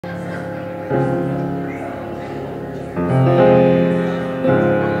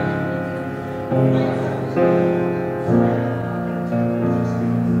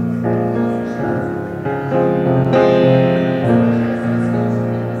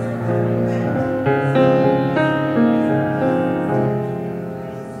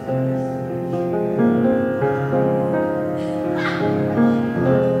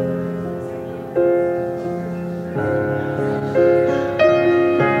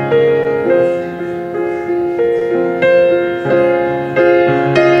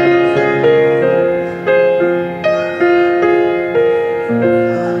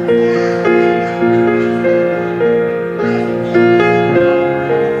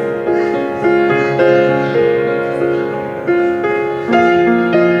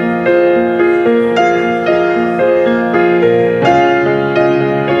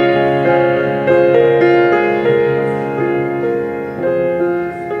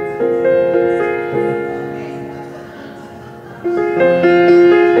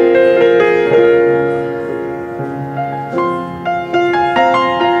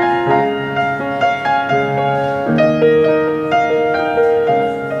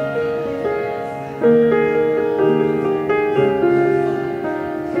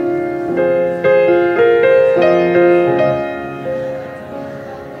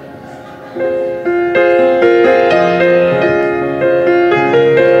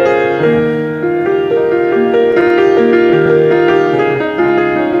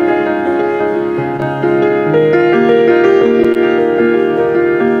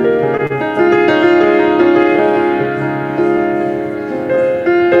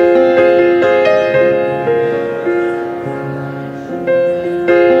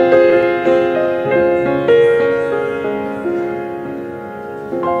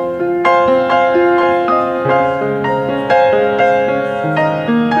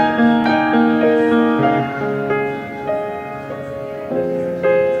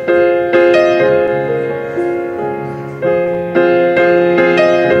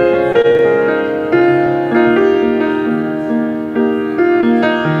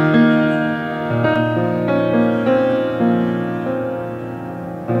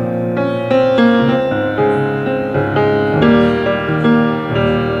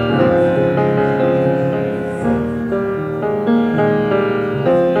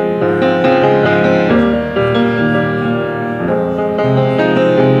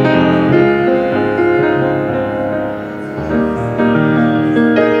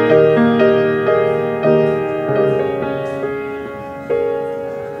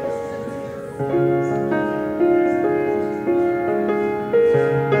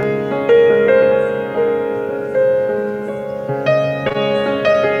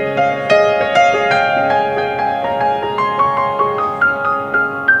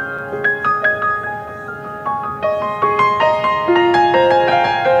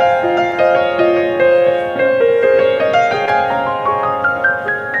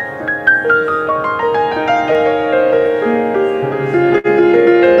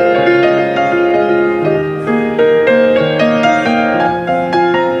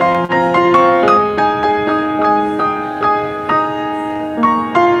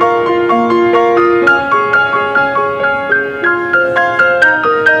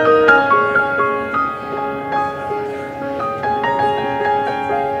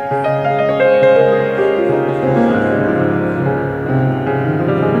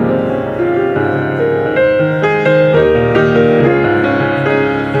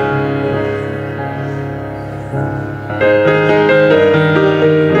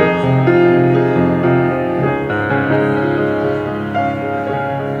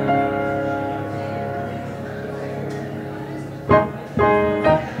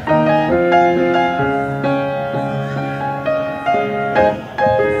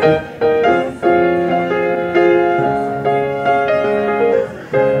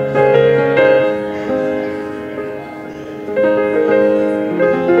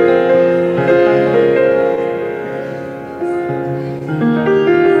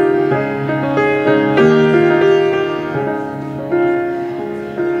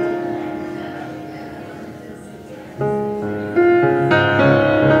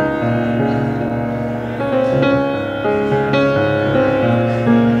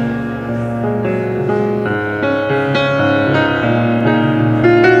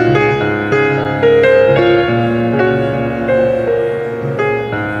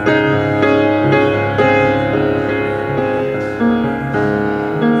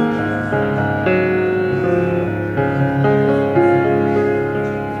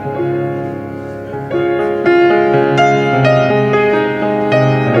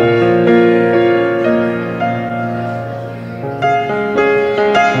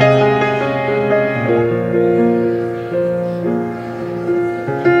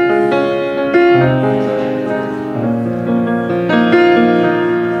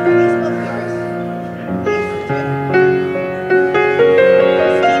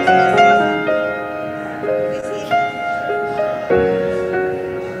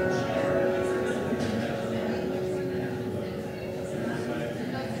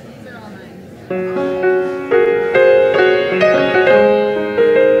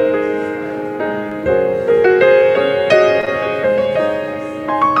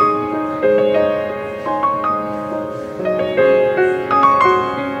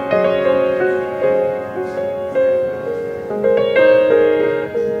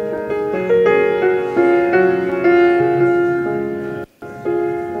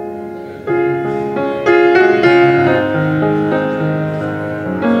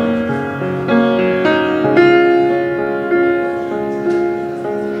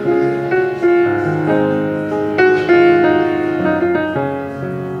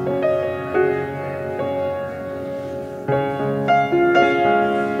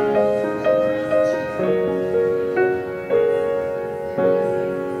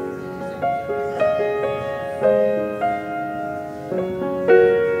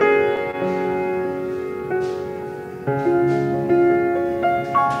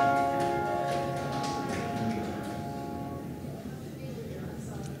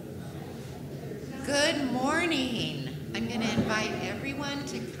Good morning. I'm going to invite everyone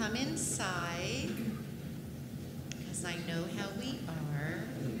to come inside because I know how we are.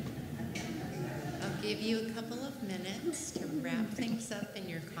 I'll give you a couple of minutes to wrap things up in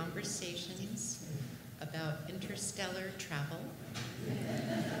your conversations about interstellar travel.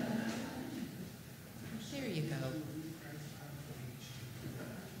 There you go.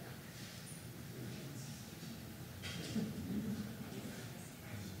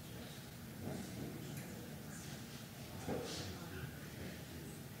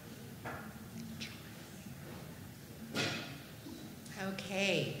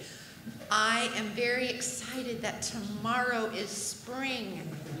 Okay, I am very excited that tomorrow is spring,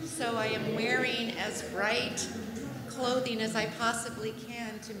 so I am wearing as bright clothing as I possibly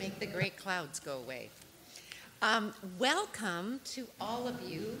can to make the gray clouds go away. Welcome to all of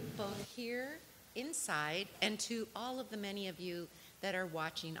you, both here inside and to all of the many of you that are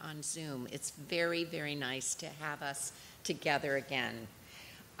watching on Zoom. It's very, very nice to have us together again.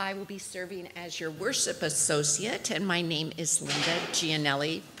 I will be serving as your worship associate, and my name is Linda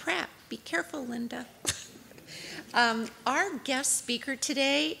Gianelli Pratt. Be careful, Linda. Our guest speaker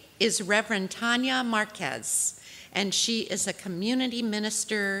today is Reverend Tania Marquez, and she is a community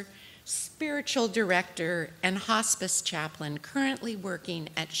minister, spiritual director, and hospice chaplain currently working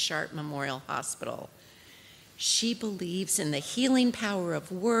at Sharp Memorial Hospital. She believes in the healing power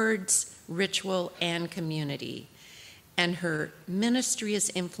of words, ritual, and community. And her ministry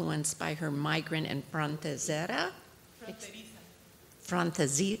is influenced by her migrant and fronteriza, from the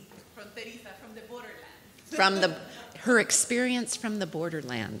borderland. Her experience from the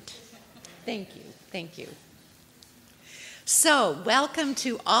borderland. Thank you, thank you. So, welcome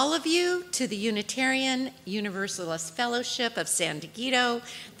to all of you to the Unitarian Universalist Fellowship of San Diego.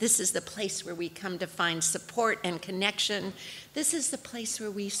 This is the place where we come to find support and connection. This is the place where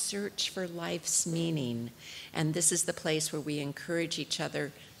we search for life's meaning. And this is the place where we encourage each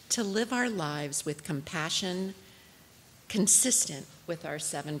other to live our lives with compassion, consistent with our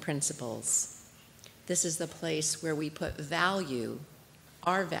 7 principles. This is the place where we put value,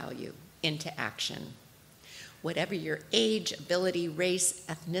 our value, into action. Whatever your age, ability, race,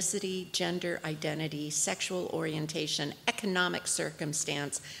 ethnicity, gender, identity, sexual orientation, economic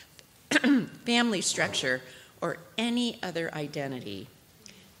circumstance, family structure, or any other identity,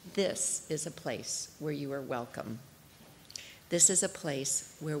 this is a place where you are welcome. This is a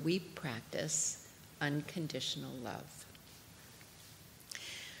place where we practice unconditional love.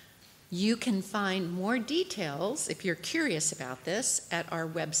 You can find more details, if you're curious about this, at our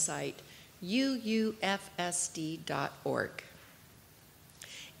website, UUFSD.org.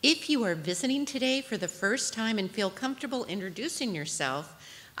 If you are visiting today for the first time and feel comfortable introducing yourself,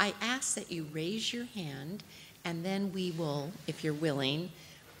 I ask that you raise your hand, and then we will, if you're willing,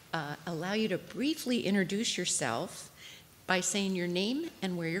 allow you to briefly introduce yourself by saying your name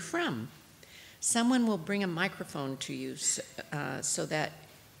and where you're from. Someone will bring a microphone to you so that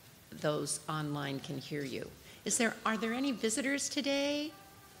those online can hear you. Are there any visitors today?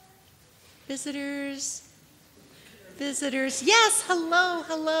 Visitors? Yes,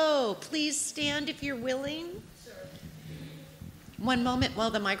 hello. Please stand if you're willing. Sure. One moment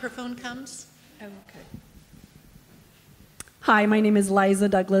while the microphone comes. Okay. Hi, my name is Liza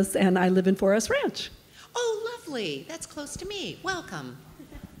Douglas, and I live in Forest Ranch. Oh, lovely. That's close to me. Welcome.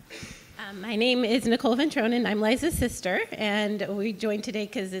 My name is Nicole Ventrone, and I'm Liza's sister, and we joined today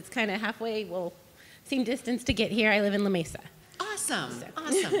because it's kind of halfway, same distance to get here. I live in La Mesa. Awesome.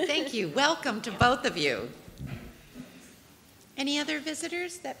 Thank you. Welcome to both of you. Any other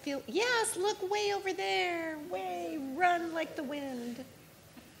visitors that feel, yes, look way over there, run like the wind.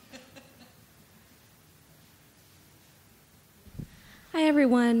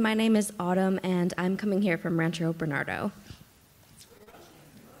 everyone, my name is Autumn and I'm coming here from Rancho Bernardo.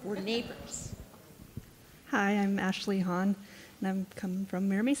 We're neighbors. Hi, I'm Ashley Hahn, and I'm coming from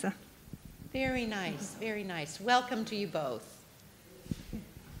Mira Mesa. Very nice, very nice. Welcome to you both.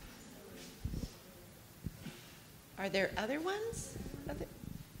 Are there other ones?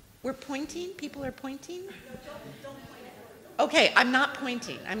 We're pointing? People are pointing? Okay, I'm not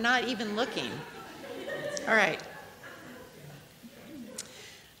pointing. I'm not even looking. All right.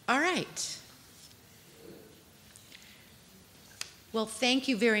 All right. Well, thank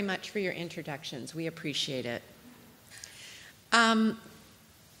you very much for your introductions. We appreciate it.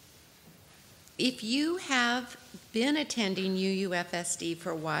 If you have been attending UUFSD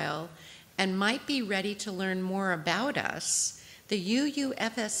for a while and might be ready to learn more about us, the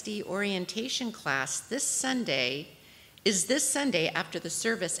UUFSD orientation class is this Sunday after the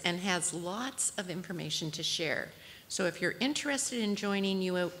service and has lots of information to share. So if you're interested in joining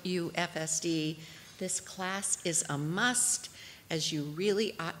UUFSD, this class is a must, as you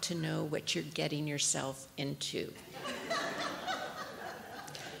really ought to know what you're getting yourself into.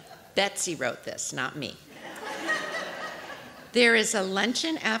 Betsy wrote this, not me. There is a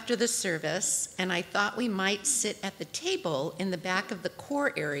luncheon after the service, and I thought we might sit at the table in the back of the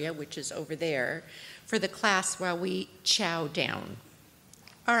core area, which is over there, for the class while we chow down.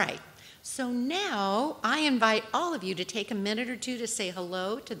 All right, so now I invite all of you to take a minute or two to say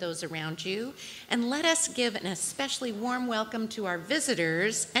hello to those around you, and let us give an especially warm welcome to our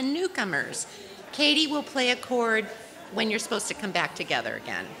visitors and newcomers. Katie will play a chord when you're supposed to come back together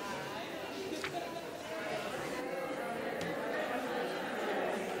again.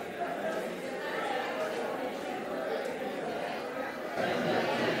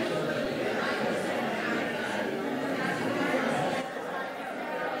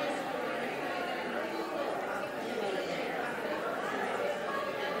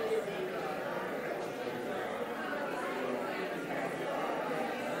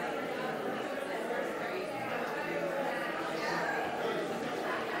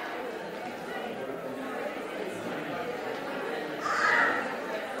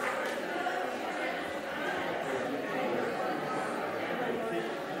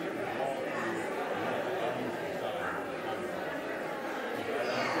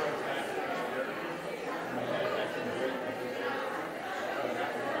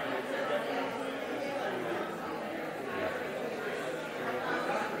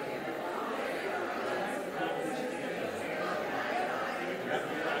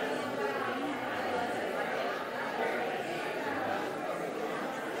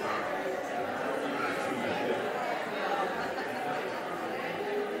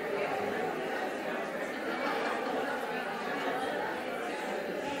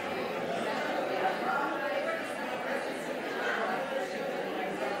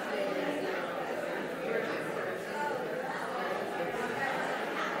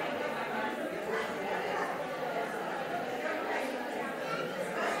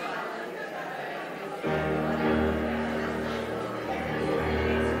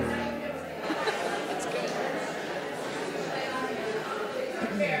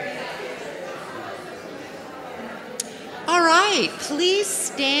 Please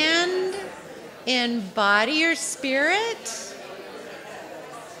stand in body or spirit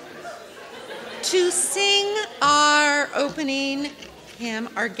to sing our opening hymn,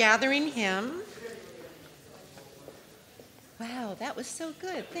 our gathering hymn. Wow, that was so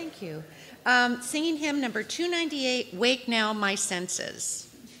good. Thank you. Singing hymn number 298, Wake Now My Senses.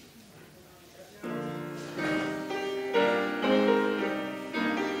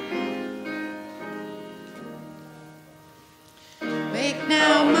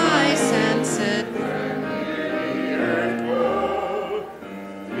 Now my senses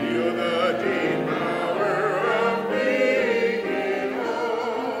feel the deep power of being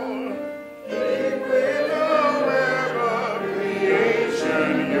whole. Keep with the web of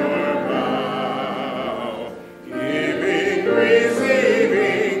creation your vow, giving, receiving.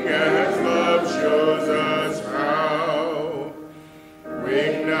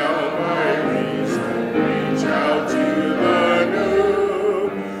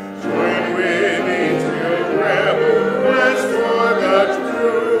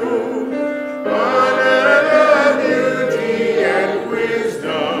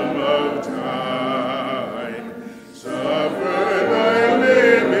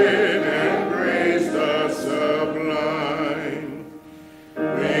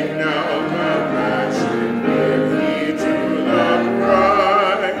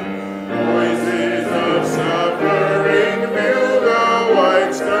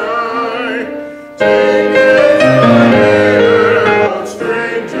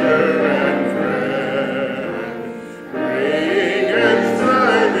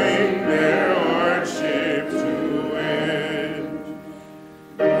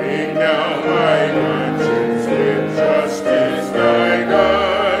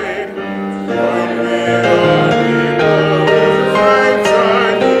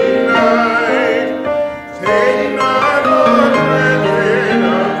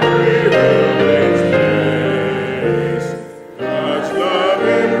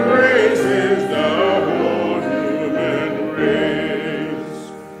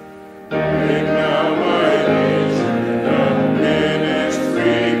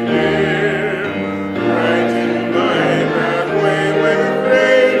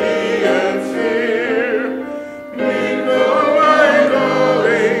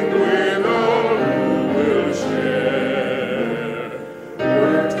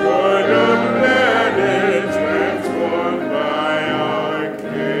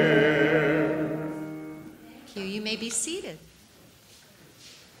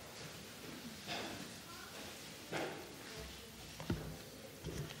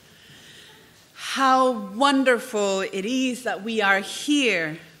 How wonderful it is that we are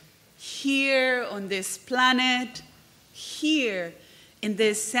here on this planet, here in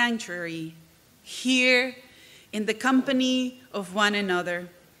this sanctuary, here in the company of one another.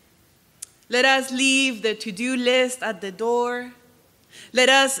 Let us leave the to-do list at the door. Let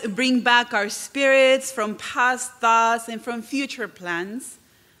us bring back our spirits from past thoughts and from future plans.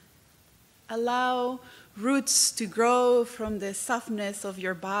 Allow roots to grow from the softness of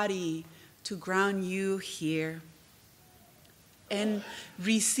your body to ground you here. And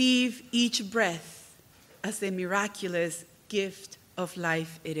receive each breath as the miraculous gift of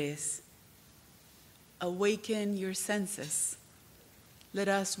life it is. Awaken your senses. Let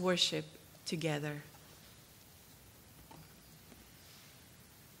us worship together.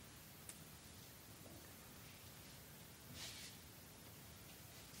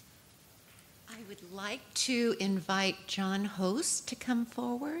 I would like to invite John Host to come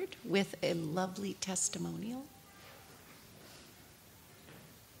forward with a lovely testimonial.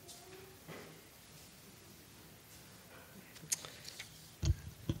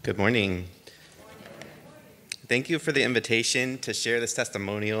 Good morning. Thank you for the invitation to share this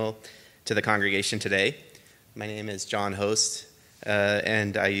testimonial to the congregation today. My name is John Host,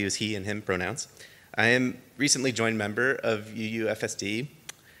 and I use he and him pronouns. I am recently joined member of UUFSD,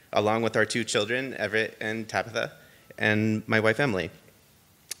 along with our two children, Everett and Tabitha, and my wife, Emily.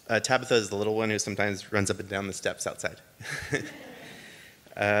 Tabitha is the little one who sometimes runs up and down the steps outside.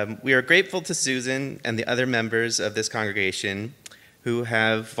 We are grateful to Susan and the other members of this congregation who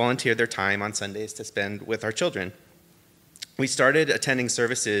have volunteered their time on Sundays to spend with our children. We started attending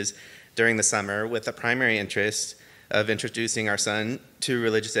services during the summer with a primary interest of introducing our son to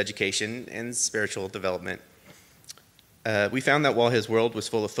religious education and spiritual development. We found that while his world was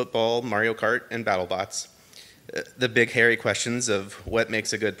full of football, Mario Kart, and BattleBots, the big hairy questions of what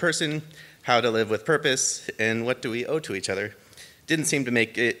makes a good person, how to live with purpose, and what do we owe to each other didn't seem to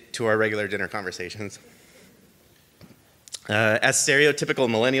make it to our regular dinner conversations. As stereotypical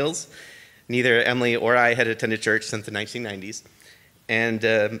millennials, neither Emily or I had attended church since the 1990s.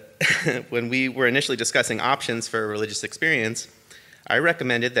 And when we were initially discussing options for a religious experience, I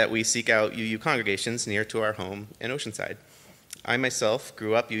recommended that we seek out UU congregations near to our home in Oceanside. I myself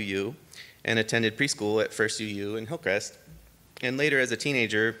grew up UU and attended preschool at First UU in Hillcrest, and later as a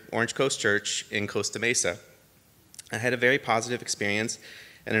teenager, Orange Coast Church in Costa Mesa. I had a very positive experience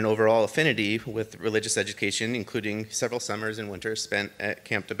and an overall affinity with religious education, including several summers and winters spent at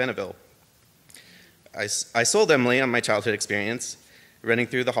Camp de Benneville. I sold Emily on my childhood experience, running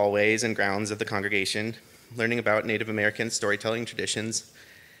through the hallways and grounds of the congregation, learning about Native American storytelling traditions,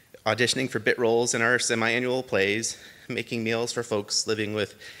 auditioning for bit roles in our semi-annual plays, making meals for folks living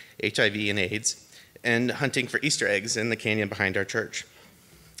with HIV and AIDS, and hunting for Easter eggs in the canyon behind our church.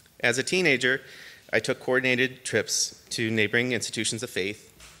 As a teenager, I took coordinated trips to neighboring institutions of faith,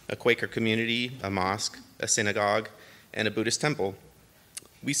 a Quaker community, a mosque, a synagogue, and a Buddhist temple.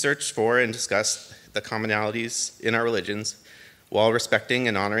 We searched for and discussed the commonalities in our religions while respecting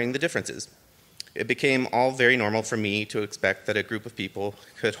and honoring the differences. It became all very normal for me to expect that a group of people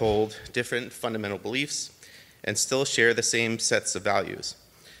could hold different fundamental beliefs and still share the same sets of values.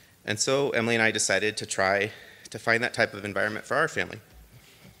 And so Emily and I decided to try to find that type of environment for our family.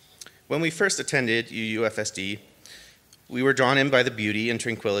 When we first attended UUFSD, we were drawn in by the beauty and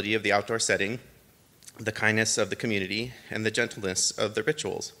tranquility of the outdoor setting, the kindness of the community, and the gentleness of the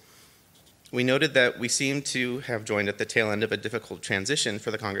rituals. We noted that we seemed to have joined at the tail end of a difficult transition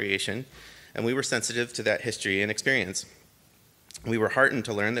for the congregation, and we were sensitive to that history and experience. We were heartened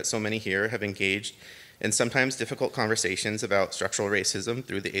to learn that so many here have engaged in sometimes difficult conversations about structural racism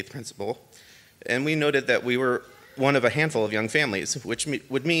through the eighth principle, and we noted that we were one of a handful of young families, which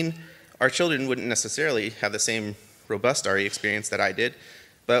would mean our children wouldn't necessarily have the same robust RE experience that I did,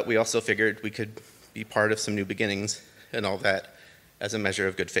 but we also figured we could be part of some new beginnings and all that as a measure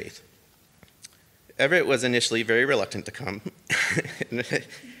of good faith. Everett was initially very reluctant to come,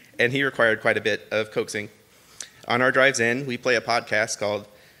 and he required quite a bit of coaxing. On our drives in, we play a podcast called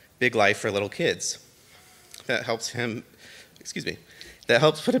Big Life for Little Kids that helps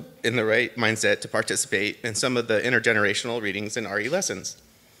put him in the right mindset to participate in some of the intergenerational readings and RE lessons.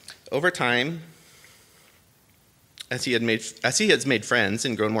 Over time, as he has made friends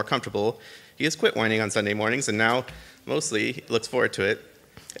and grown more comfortable, he has quit whining on Sunday mornings and now mostly looks forward to it.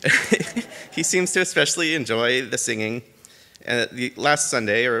 He seems to especially enjoy the singing. The last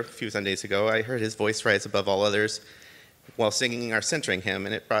Sunday, or a few Sundays ago, I heard his voice rise above all others while singing our centering hymn,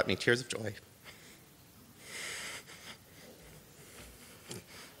 and it brought me tears of joy.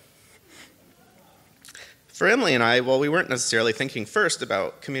 For Emily and I, while we weren't necessarily thinking first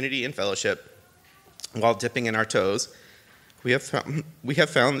about community and fellowship, while dipping in our toes, we have found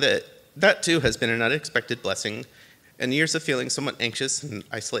that that too has been an unexpected blessing in years of feeling somewhat anxious and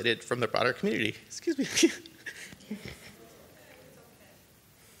isolated from the broader community. Excuse me.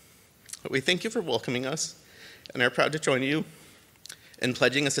 But we thank you for welcoming us and are proud to join you in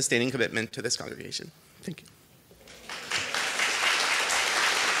pledging a sustaining commitment to this congregation. Thank you.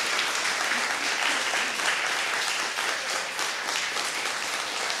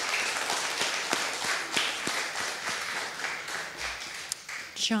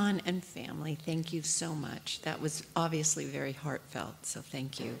 John and family, thank you so much. That was obviously very heartfelt, so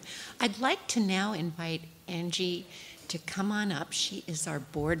thank you. I'd like to now invite Angie to come on up. She is our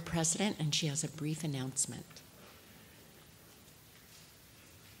board president, and she has a brief announcement.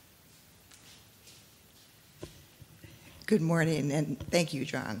 Good morning, and thank you,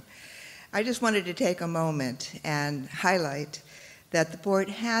 John. I just wanted to take a moment and highlight that the board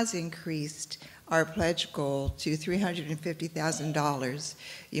has increased our pledge goal to $350,000.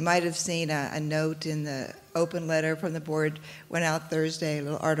 You might have seen a note in the open letter from the board, went out Thursday, a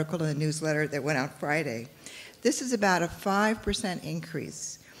little article in the newsletter that went out Friday. This is about a 5%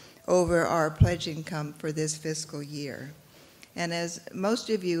 increase over our pledge income for this fiscal year. And as most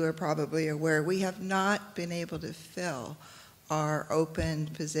of you are probably aware, we have not been able to fill our open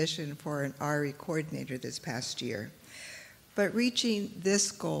position for an RE coordinator this past year. But reaching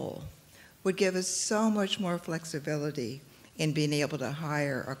this goal would give us so much more flexibility in being able to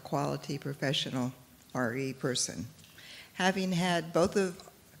hire a quality professional RE person. Having had both of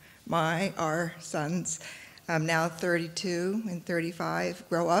our sons, now 32 and 35,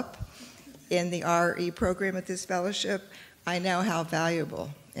 grow up in the RE program at this fellowship, I know how valuable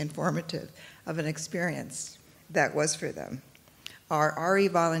and formative of an experience that was for them. Our RE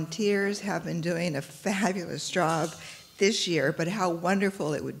volunteers have been doing a fabulous job this year, but how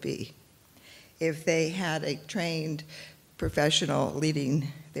wonderful it would be if they had a trained professional leading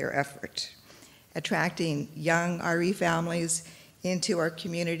their effort. Attracting young RE families into our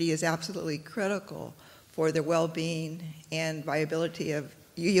community is absolutely critical for the well-being and viability of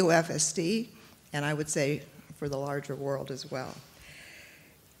UUFSD, and I would say for the larger world as well.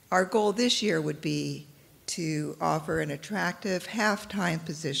 Our goal this year would be to offer an attractive half-time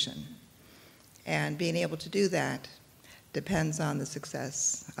position, and being able to do that depends on the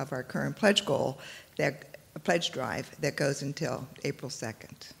success of our current pledge goal, that pledge drive that goes until April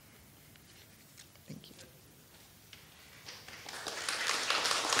 2nd. Thank you.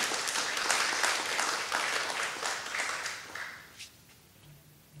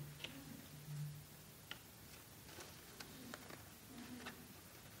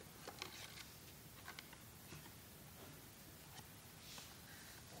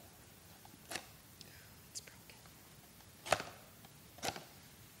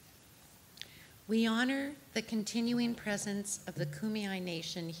 We honor the continuing presence of the Kumeyaay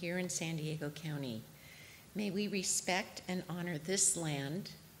Nation here in San Diego County. May we respect and honor this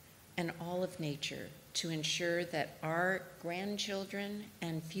land and all of nature to ensure that our grandchildren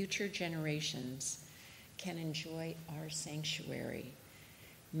and future generations can enjoy our sanctuary.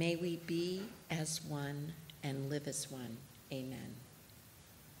 May we be as one and live as one. Amen.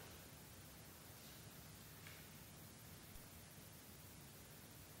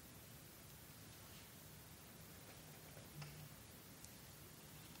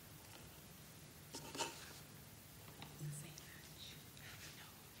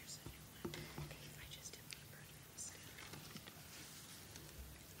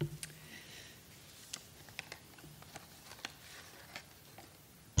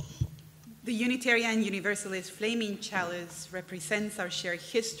 The Unitarian Universalist Flaming Chalice represents our shared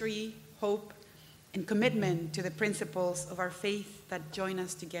history, hope, and commitment to the principles of our faith that join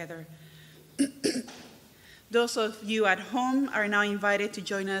us together. Those of you at home are now invited to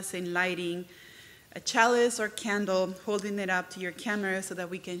join us in lighting a chalice or candle, holding it up to your camera so that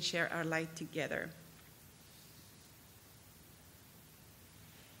we can share our light together.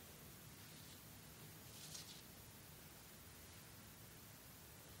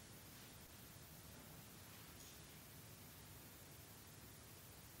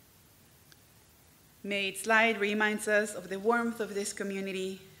 May its light reminds us of the warmth of this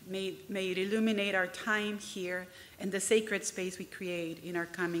community. May it illuminate our time here and the sacred space we create in our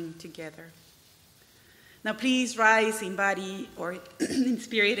coming together. Now please rise in body or in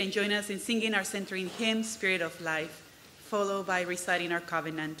spirit and join us in singing our centering hymn, Spirit of Life, followed by reciting our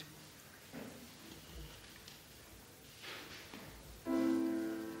covenant.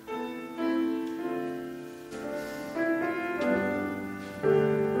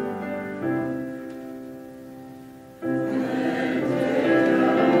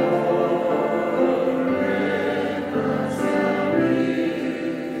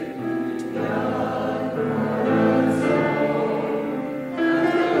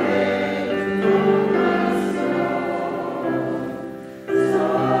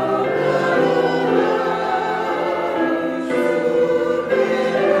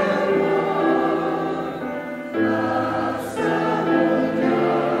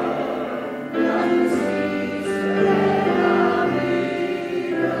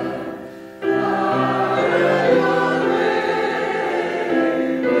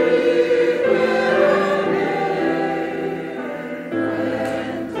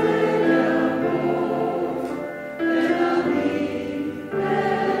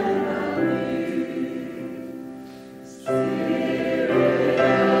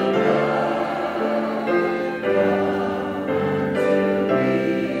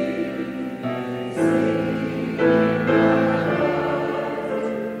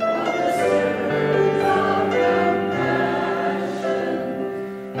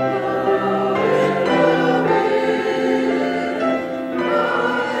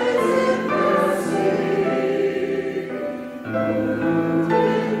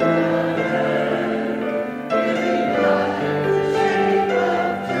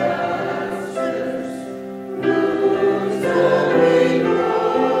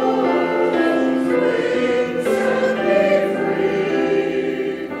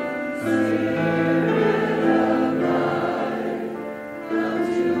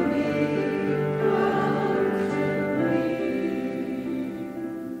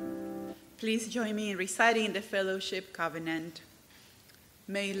 join me in reciting the fellowship covenant.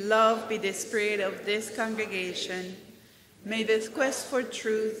 May love be the spirit of this congregation. May this quest for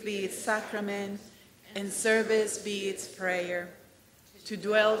truth be its sacrament and service be its prayer. To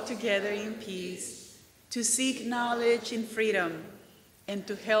dwell together in peace, to seek knowledge in freedom, and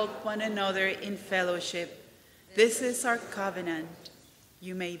to help one another in fellowship. This is our covenant.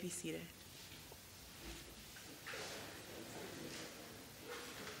 You may be seated.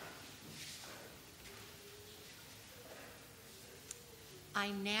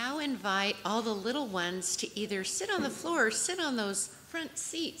 I now invite all the little ones to either sit on the floor or sit on those front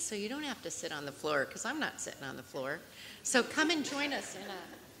seats, so you don't have to sit on the floor, because I'm not sitting on the floor. So come and join us in a...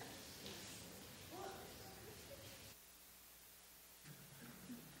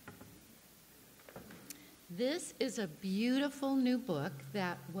 This is a beautiful new book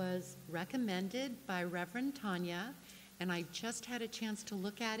that was recommended by Reverend Tania, and I just had a chance to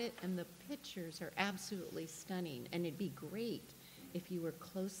look at it, and the pictures are absolutely stunning, and it'd be great if you were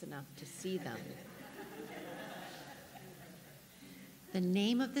close enough to see them. The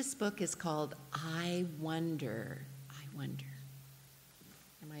name of this book is called I Wonder. I Wonder.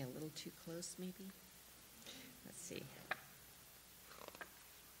 Am I a little too close, maybe? Let's see.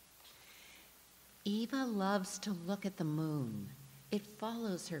 Eva loves to look at the moon. It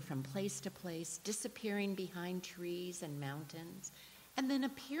follows her from place to place, disappearing behind trees and mountains, and then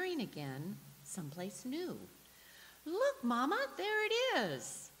appearing again someplace new. Look, Mama, there it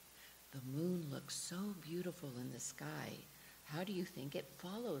is. The moon looks so beautiful in the sky. How do you think it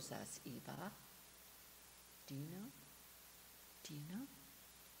follows us, Eva? Do you know? Do you know?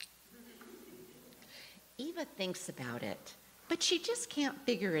 Eva thinks about it, but she just can't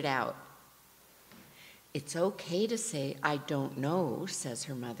figure it out. It's okay to say, I don't know, says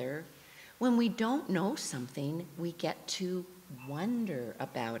her mother. When we don't know something, we get to wonder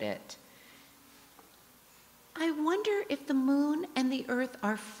about it. I wonder if the moon and the earth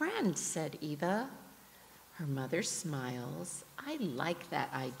are friends, said Eva. Her mother smiles. I like that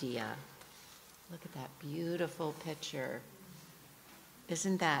idea. Look at that beautiful picture.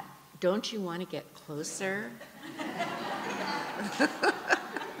 Isn't that, don't you want to get closer?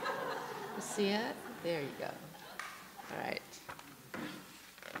 See it? There you go. All right.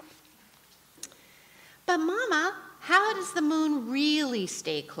 But Mama, how does the moon really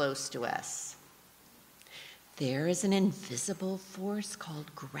stay close to us? There is an invisible force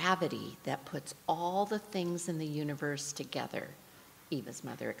called gravity that puts all the things in the universe together, Eva's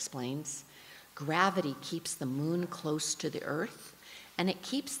mother explains. Gravity keeps the moon close to the earth, and it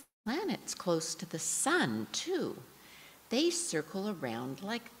keeps the planets close to the sun, too. They circle around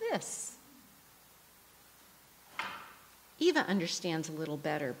like this. Eva understands a little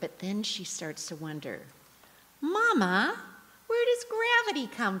better, but then she starts to wonder, Mama, where does gravity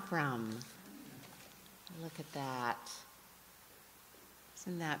come from? Look at that.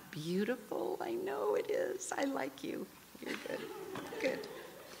 Isn't that beautiful? I know it is. I like you. You're good. Good.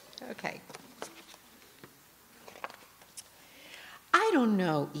 Okay. I don't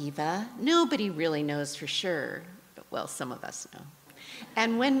know, Eva. Nobody really knows for sure. Well, some of us know.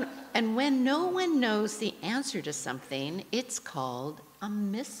 And when no one knows the answer to something, it's called a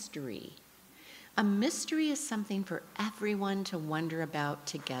mystery. A mystery is something for everyone to wonder about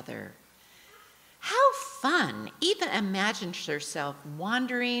together. How fun! Eva imagines herself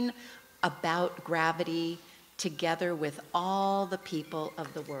wandering about gravity together with all the people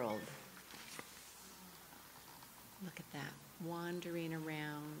of the world. Look at that, wandering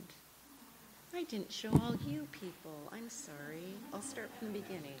around. I didn't show all you people. I'm sorry. I'll start from the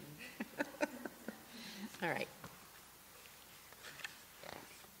beginning. All right.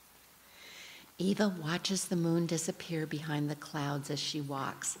 Eva watches the moon disappear behind the clouds as she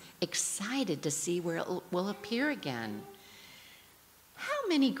walks, excited to see where it will appear again. How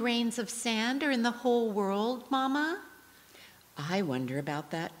many grains of sand are in the whole world, Mama? I wonder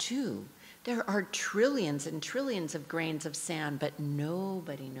about that too. There are trillions and trillions of grains of sand, but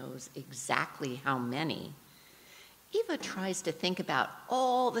nobody knows exactly how many. Eva tries to think about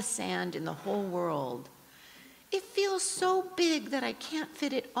all the sand in the whole world. It feels so big that I can't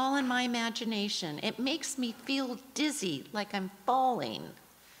fit it all in my imagination. It makes me feel dizzy, like I'm falling.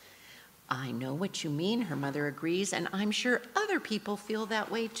 I know what you mean, her mother agrees, and I'm sure other people feel that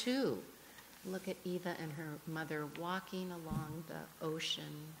way too. Look at Eva and her mother walking along the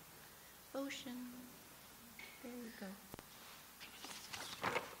ocean. Ocean. There you go.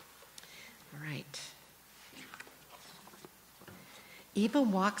 All right. Eva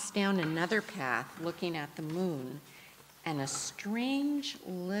walks down another path looking at the moon, and a strange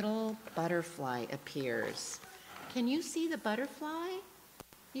little butterfly appears. Can you see the butterfly?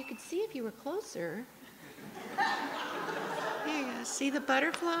 You could see if you were closer. There you go. See the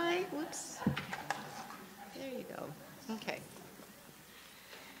butterfly? Whoops. There you go. Okay.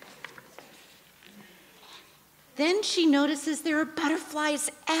 Then she notices there are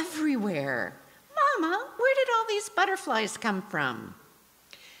butterflies everywhere. Mama, where did all these butterflies come from?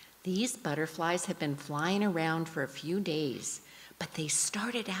 These butterflies have been flying around for a few days, but they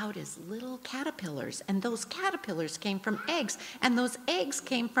started out as little caterpillars, and those caterpillars came from eggs, and those eggs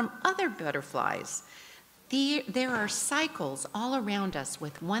came from other butterflies. There are cycles all around us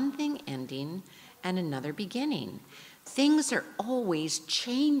with one thing ending and another beginning. Things are always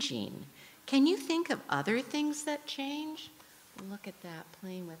changing. Can you think of other things that change? Look at that,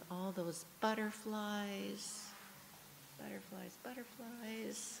 playing with all those butterflies. Butterflies,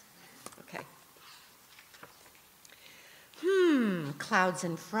 butterflies. Okay. Clouds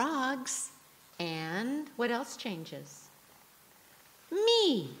and frogs. And what else changes?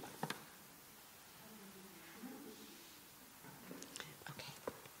 Me. Okay.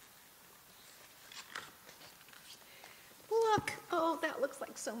 Look. Oh, that looks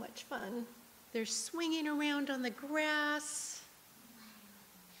like so much fun. They're swinging around on the grass.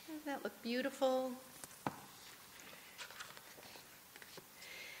 Doesn't that look beautiful?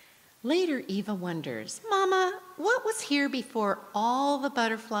 Later, Eva wonders, Mama, what was here before all the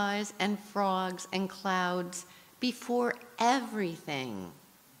butterflies and frogs and clouds, before everything?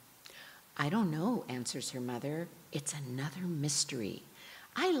 I don't know, answers her mother. It's another mystery.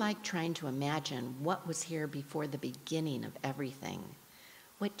 I like trying to imagine what was here before the beginning of everything.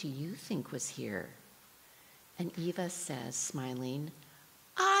 What do you think was here? And Eva says, smiling,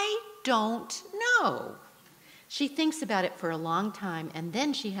 I don't know. She thinks about it for a long time, and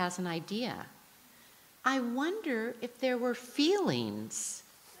then she has an idea. I wonder if there were feelings.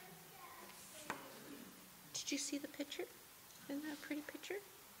 Did you see the picture? Isn't that a pretty picture?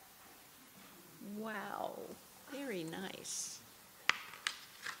 Wow, very nice.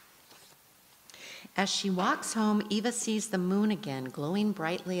 As she walks home, Eva sees the moon again, glowing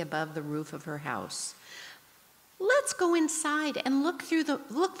brightly above the roof of her house. Let's go inside and look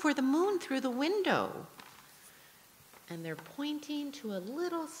for the moon through the window. And they're pointing to a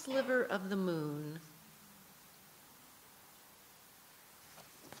little sliver of the moon.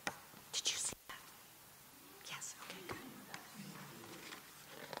 Did you see that? Yes, okay, good.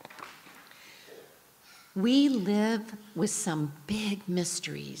 We live with some big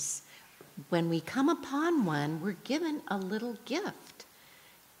mysteries. When we come upon one, we're given a little gift.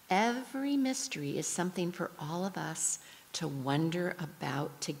 Every mystery is something for all of us to wonder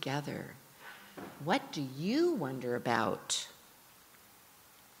about together. What do you wonder about?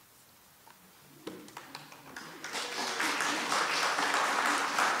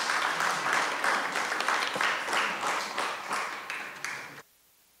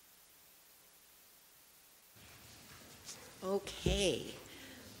 Okay.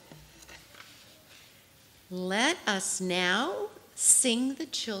 Let us now sing the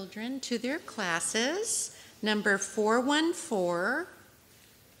children to their classes. Number 414.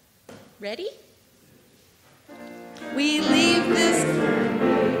 Ready? We leave this.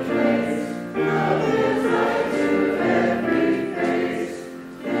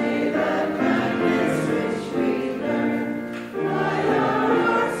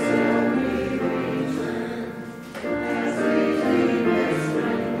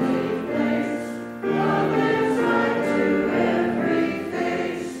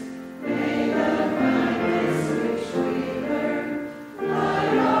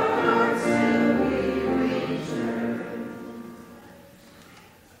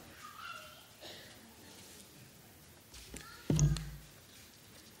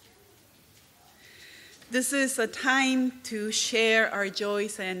 This is a time to share our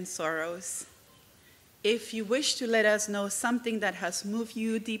joys and sorrows. If you wish to let us know something that has moved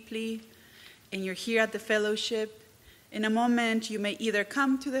you deeply and you're here at the fellowship, in a moment you may either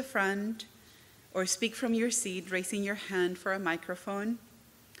come to the front or speak from your seat, raising your hand for a microphone.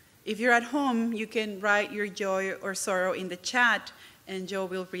 If you're at home, you can write your joy or sorrow in the chat and Joe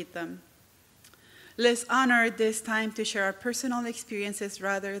will read them. Let's honor this time to share our personal experiences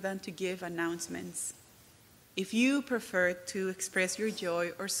rather than to give announcements. If you prefer to express your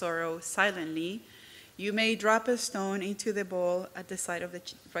joy or sorrow silently, you may drop a stone into the bowl at the side of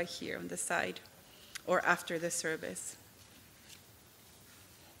right here on the side, or after the service.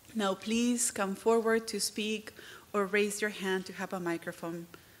 Now please come forward to speak or raise your hand to have a microphone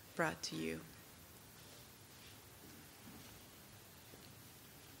brought to you.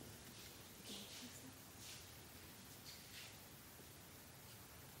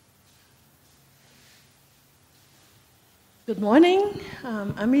 Good morning.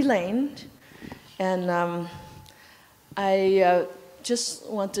 I'm Elaine, and I just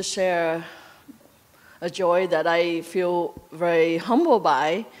want to share a joy that I feel very humbled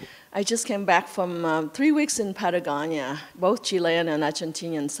by. I just came back from 3 weeks in Patagonia, both Chilean and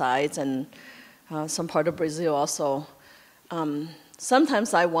Argentinian sides, and some part of Brazil also.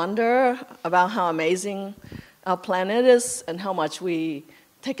 Sometimes I wonder about how amazing our planet is and how much we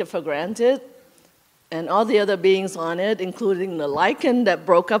take it for granted, and all the other beings on it, including the lichen that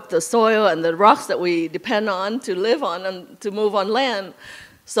broke up the soil and the rocks that we depend on to live on and to move on land.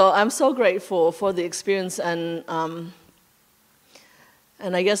 So I'm so grateful for the experience, and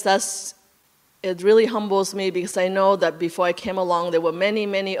I guess it really humbles me, because I know that before I came along, there were many,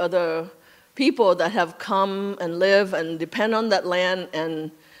 many other people that have come and live and depend on that land,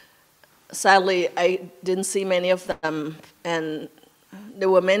 and sadly, I didn't see many of them, and there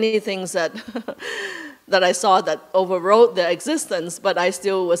were many things that that I saw that overrode their existence, but I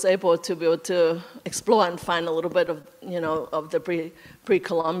still was able to explore and find a little bit of, of the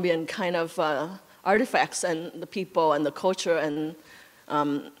pre-Columbian kind of artifacts and the people and the culture and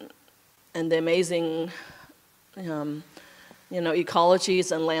the amazing,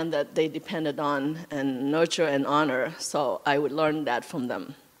 ecologies and land that they depended on and nurture and honor. So I would learn that from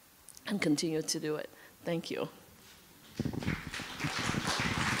them and continue to do it. Thank you.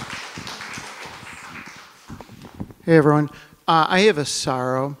 Hey everyone, I have a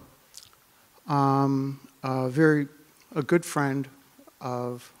sorrow. A good friend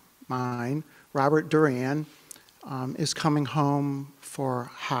of mine, Robert Duran, is coming home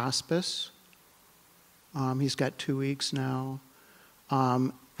for hospice. He's got 2 weeks now.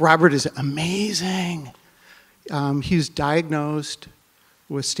 Robert is amazing. He's diagnosed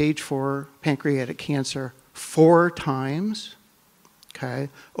with stage 4 pancreatic cancer 4 times. Okay,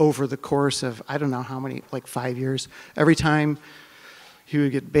 over the course of, I don't know how many, like 5 years. Every time he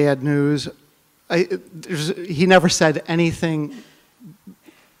would get bad news, he never said anything.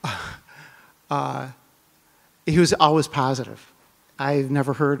 He was always positive. I've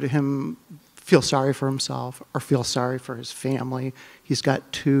never heard him feel sorry for himself or feel sorry for his family. He's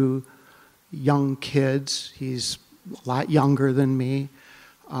got 2 young kids. He's a lot younger than me.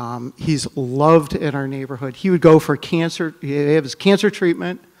 He's loved in our neighborhood. He would go for cancer, he'd have his cancer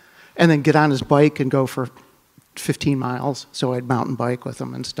treatment, and then get on his bike and go for 15 miles. So I'd mountain bike with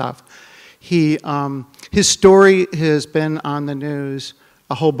him and stuff. His story has been on the news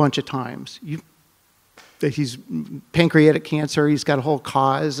a whole bunch of times. He's pancreatic cancer, he's got a whole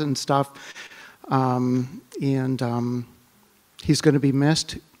cause and stuff. He's going to be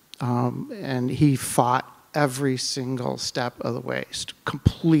missed, and he fought every single step of the way.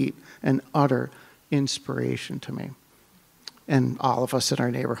 Complete and utter inspiration to me and all of us in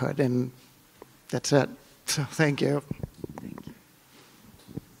our neighborhood. And that's it. So thank you. Thank you.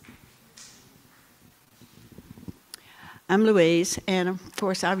 I'm Louise, and of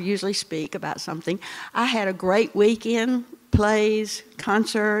course I usually speak about something. I had a great weekend, plays,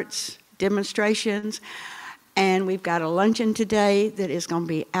 concerts, demonstrations, and we've got a luncheon today that is going to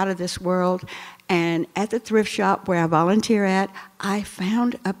be out of this world. And at the thrift shop where I volunteer at, I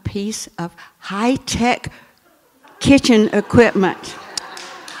found a piece of high-tech kitchen equipment.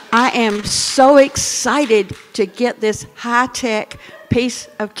 I am so excited to get this high-tech piece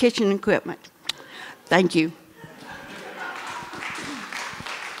of kitchen equipment. Thank you.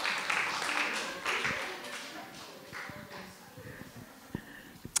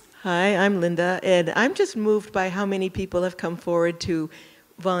 Hi, I'm Linda, and I'm just moved by how many people have come forward to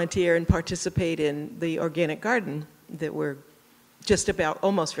volunteer and participate in the organic garden that we're just about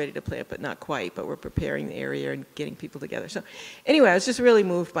almost ready to plant, but not quite, but we're preparing the area and getting people together. So anyway, I was just really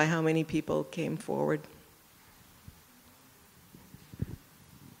moved by how many people came forward.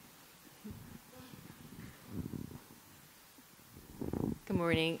 Good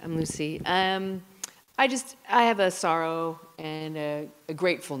morning, I'm Lucy. I have a sorrow and a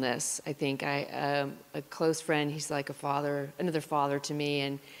gratefulness. I think a close friend, he's like a father, another father to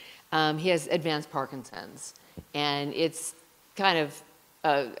me, and he has advanced Parkinson's. And it's kind of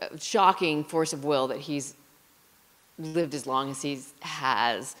a shocking force of will that he's lived as long as he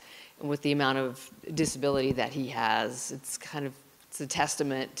has, and with the amount of disability that he has. It's a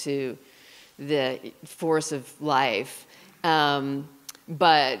testament to the force of life.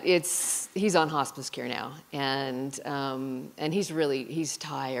 But he's on hospice care now, and he's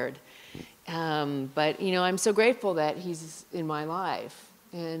tired. But I'm so grateful that he's in my life,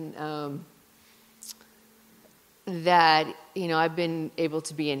 and that I've been able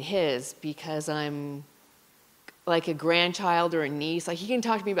to be in his, because I'm like a grandchild or a niece. Like, he can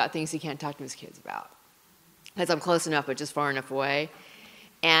talk to me about things he can't talk to his kids about, because I'm close enough but just far enough away.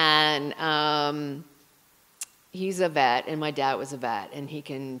 And he's a vet, and my dad was a vet, and he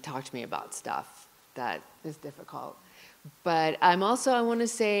can talk to me about stuff that is difficult. But I want to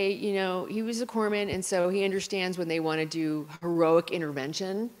say, you know, he was a corpsman, and so he understands when they want to do heroic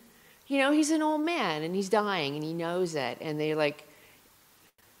intervention. You know, he's an old man, and he's dying, and he knows it, and they're like,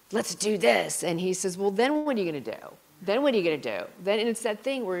 let's do this. And he says, well, then what are you going to do? Then what are you going to do? Then, and it's that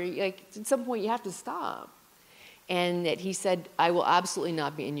thing where, like, at some point you have to stop. And that he said, I will absolutely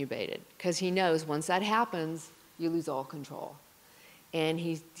not be intubated, because he knows once that happens, you lose all control. And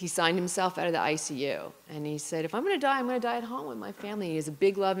he signed himself out of the ICU. And he said, if I'm going to die, I'm going to die at home with my family. He has a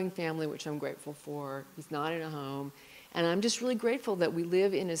big, loving family, which I'm grateful for. He's not in a home. And I'm just really grateful that we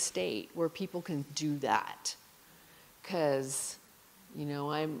live in a state where people can do that. Because, you know,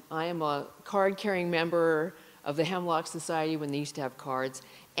 I am a card-carrying member of the Hemlock Society when they used to have cards.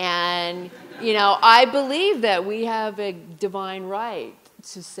 And, you know, I believe that we have a divine right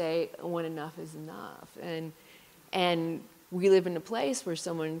to say when enough is enough. And we live in a place where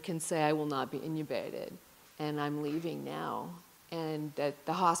someone can say, I will not be intubated, and I'm leaving now. And that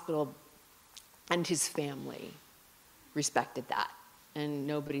the hospital and his family respected that. And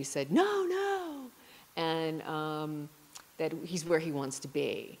nobody said, no, no. And that he's where he wants to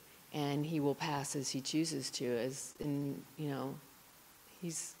be. And he will pass as he chooses to. You know,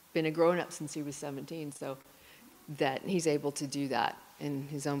 he's been a grown-up since he was 17, so that he's able to do that in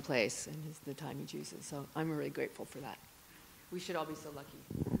his own place and the time he chooses. So I'm really grateful for that. We should all be so lucky.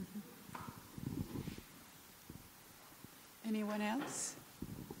 Anyone else?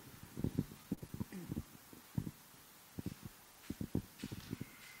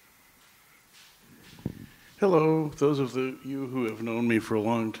 Hello. Those of you who have known me for a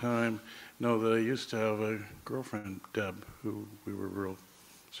long time know that I used to have a girlfriend, Deb, who we were real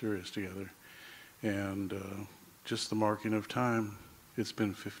serious together. And just the marking of time, it's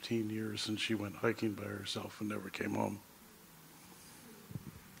been 15 years since she went hiking by herself and never came home.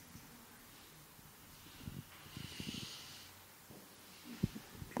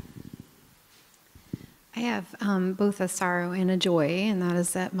 I have both a sorrow and a joy, and that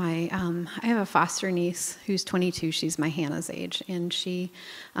is that I have a foster niece who's 22. She's my Hannah's age, and she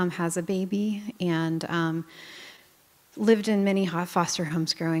has a baby and lived in many foster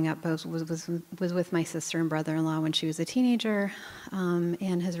homes growing up. Both was with my sister and brother-in-law when she was a teenager,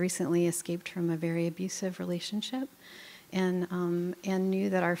 and has recently escaped from a very abusive relationship, and knew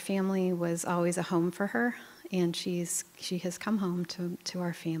that our family was always a home for her, and she has come home to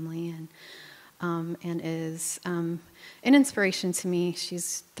our family and is an inspiration to me.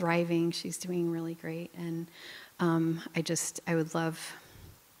 She's thriving. She's doing really great. And I would love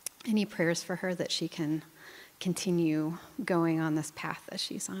any prayers for her that she can continue going on this path that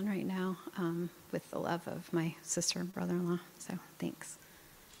she's on right now with the love of my sister and brother-in-law. So thanks.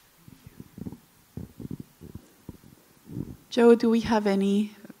 Joe, do we have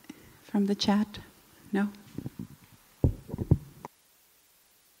any from the chat? No?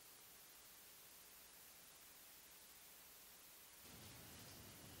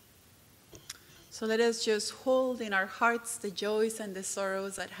 So let us just hold in our hearts the joys and the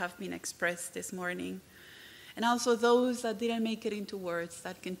sorrows that have been expressed this morning, and also those that didn't make it into words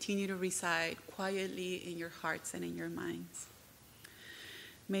that continue to reside quietly in your hearts and in your minds.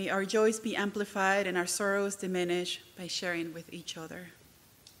 May our joys be amplified and our sorrows diminished by sharing with each other.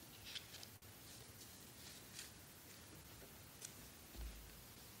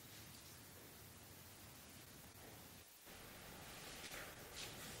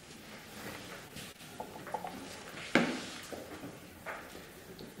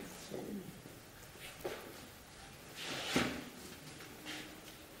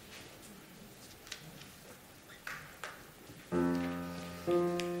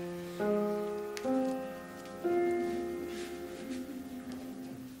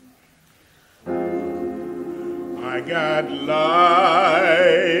 I got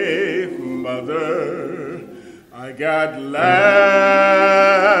life, mother. I got laugh,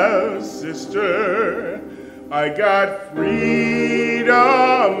 sister. I got freedom,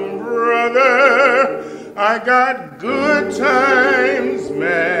 brother. I got good times,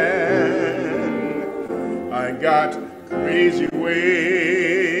 man. I got crazy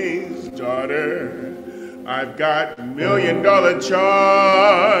ways, daughter. I've got $1 million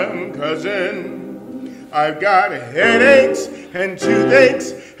charm, cousin. I've got headaches and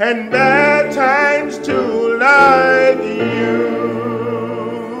toothaches and bad times too, like you.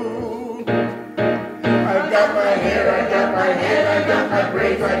 I've got my hair, I got my head, I got my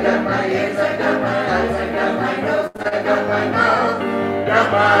braids, I got my ears, I got my eyes, I got my nose, I got my mouth, got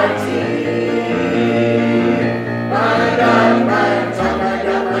my teeth, I got my tongue, I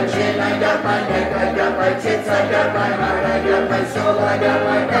got I got my heart, I got my soul, I got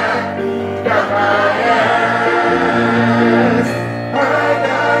my back, got my ass. I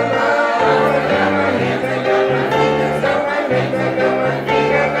got my arms, I got my hands, I got my fingers, got my legs, I got my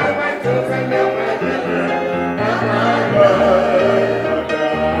feet, I got my toes, I got my liver, got my blood, I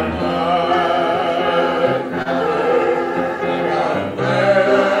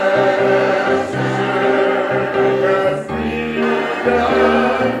got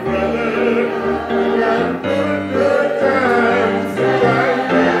my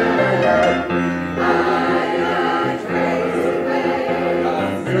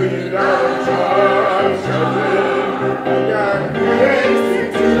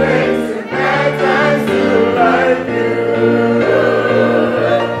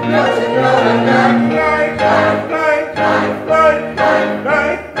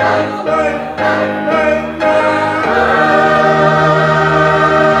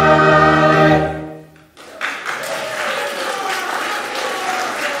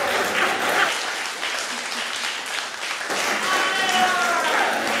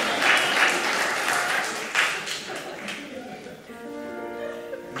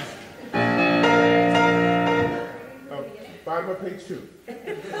Bible page 2.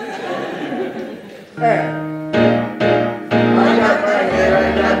 And I got my hair,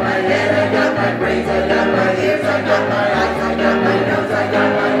 I got my head, I got my brains, I got my ears, I got my eyes, I got my nose, I got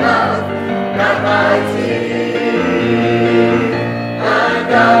my mouth, got my teeth. I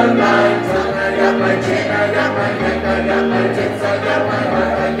got my tongue, I got my chin, I got my neck, I got my tits, I got my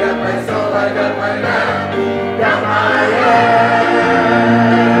heart, I got my soul, I got my mouth, got my ass.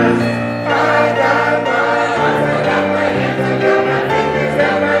 I got my arms, I got my hands, I got my fingers,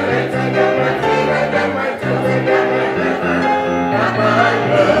 got my legs, I got my feet, I got my toes, I got my liver, got my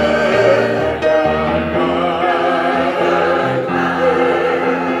blood,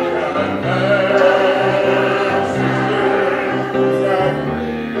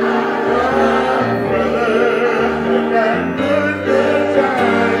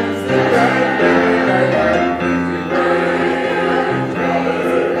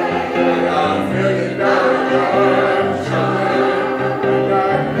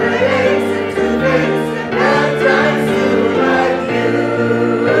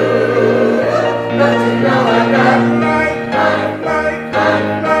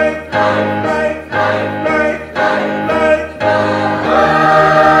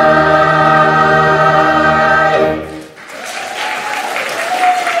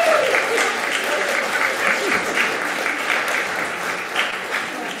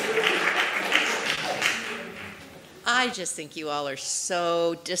 I just think you all are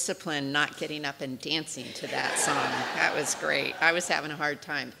so disciplined not getting up and dancing to that song. That was great. I was having a hard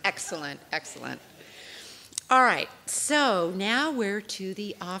time. Excellent, excellent. All right, so now we're to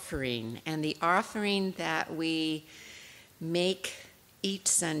the offering. And the offering that we make each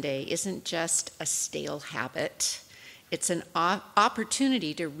Sunday isn't just a stale habit. It's an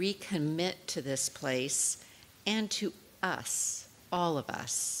opportunity to recommit to this place and to us, all of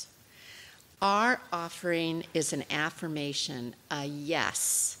us. Our offering is an affirmation, a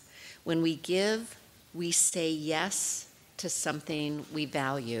yes. When we give, we say yes to something we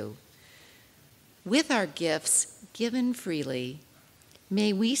value. With our gifts given freely,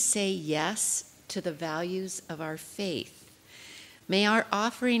 may we say yes to the values of our faith. May our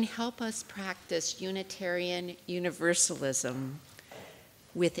offering help us practice Unitarian Universalism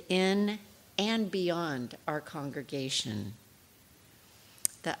within and beyond our congregation.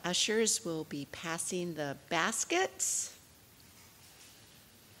 The ushers will be passing the baskets.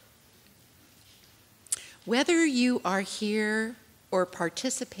 Whether you are here or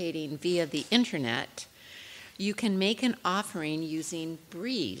participating via the internet, you can make an offering using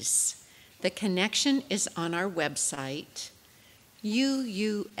Breeze. The connection is on our website,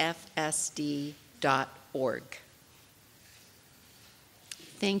 UUFSD.org.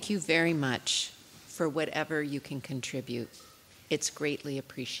 Thank you very much for whatever you can contribute. It's greatly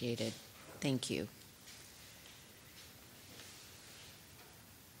appreciated. Thank you.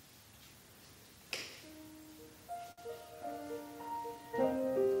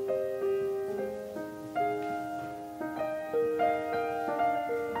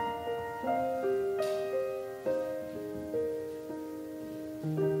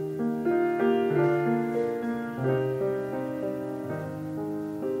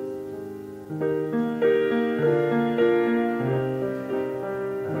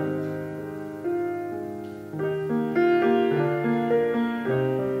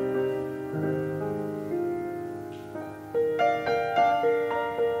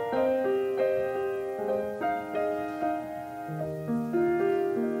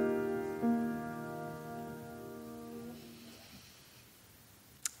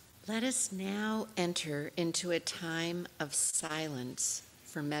 Let us now enter into a time of silence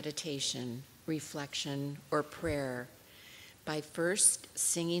for meditation, reflection, or prayer by first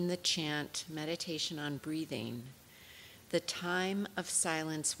singing the chant, Meditation on Breathing. The time of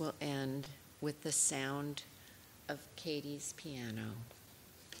silence will end with the sound of Katie's piano.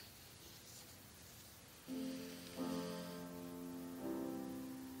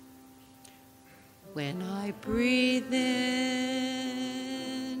 When I breathe in,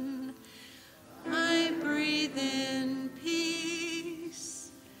 I breathe in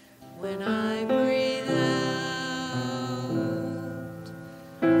peace. When I breathe out,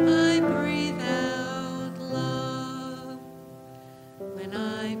 I breathe out love. When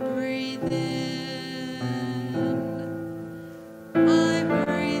I breathe in, I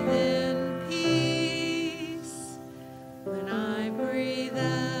breathe in peace. When I breathe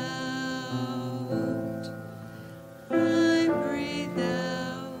out, I breathe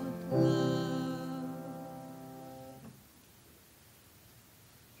out love.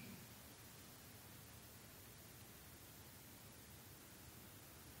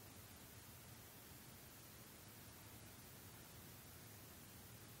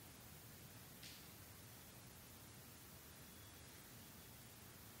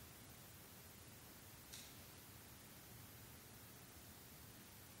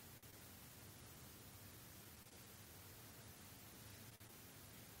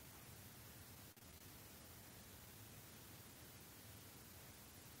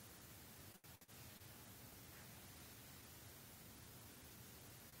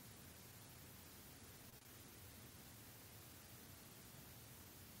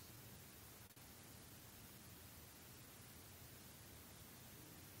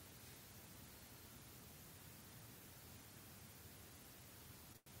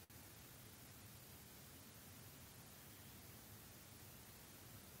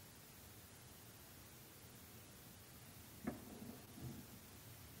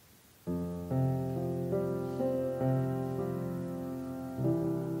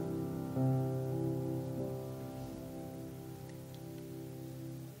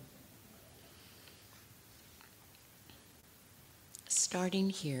 Starting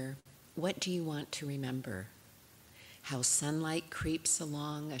here, what do you want to remember? How sunlight creeps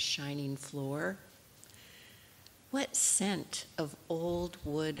along a shining floor? What scent of old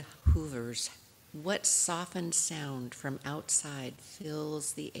wood hoovers? What softened sound from outside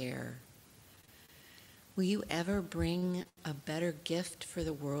fills the air? Will you ever bring a better gift for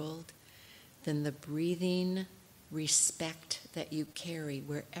the world than the breathing respect that you carry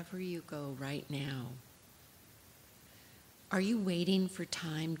wherever you go right now? Are you waiting for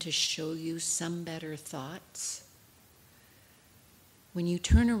time to show you some better thoughts? When you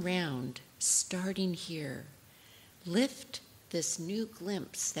turn around, starting here, lift this new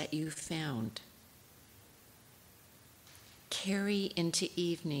glimpse that you found. Carry into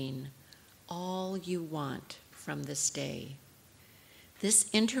evening all you want from this day. This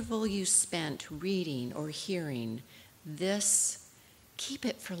interval you spent reading or hearing, this, keep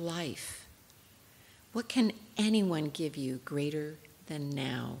it for life. What can anyone give you greater than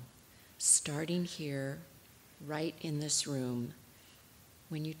now, starting here, right in this room,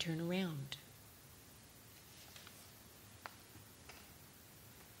 when you turn around?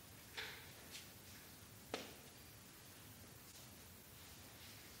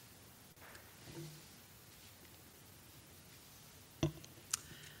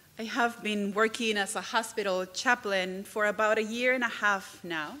 I have been working as a hospital chaplain for about 1.5 years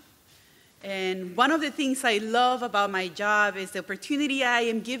now. And one of the things I love about my job is the opportunity I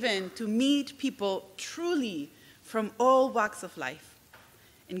am given to meet people truly from all walks of life.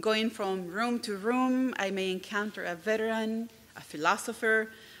 And going from room to room, I may encounter a veteran, a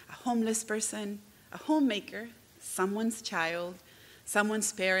philosopher, a homeless person, a homemaker, someone's child,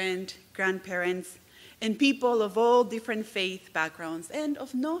 someone's parent, grandparents, and people of all different faith backgrounds and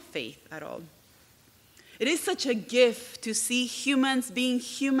of no faith at all. It is such a gift to see humans being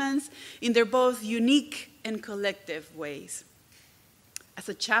humans in their both unique and collective ways. As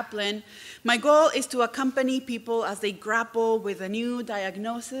a chaplain, my goal is to accompany people as they grapple with a new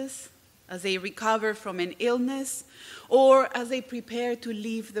diagnosis, as they recover from an illness, or as they prepare to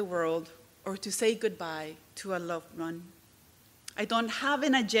leave the world or to say goodbye to a loved one. I don't have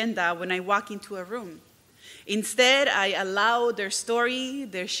an agenda when I walk into a room. Instead, I allow their story,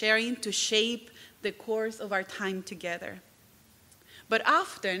 their sharing to shape the course of our time together. But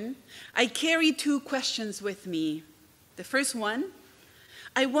often, I carry 2 questions with me. The first one,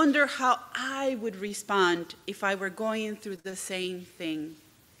 I wonder how I would respond if I were going through the same thing.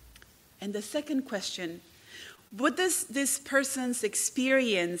 And the second question, What does this person's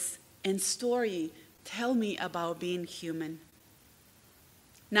experience and story tell me about being human?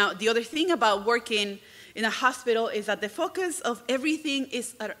 Now, the other thing about working in a hospital is that the focus of everything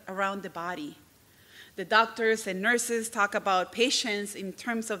is around the body. The doctors and nurses talk about patients in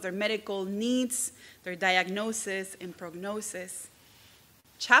terms of their medical needs, their diagnosis, and prognosis.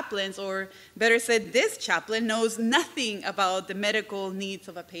 Chaplains, or better said, this chaplain knows nothing about the medical needs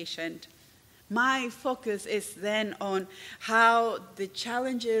of a patient. My focus is then on how the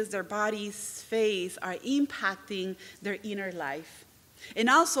challenges their bodies face are impacting their inner life, and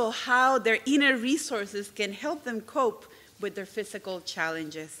also how their inner resources can help them cope with their physical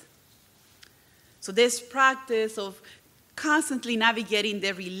challenges. So this practice of constantly navigating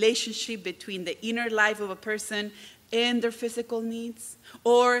the relationship between the inner life of a person and their physical needs,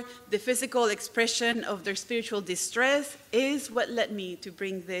 or the physical expression of their spiritual distress, is what led me to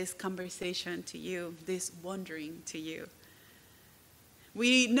bring this conversation to you, this wondering to you.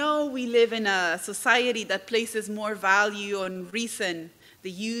 We know we live in a society that places more value on reason,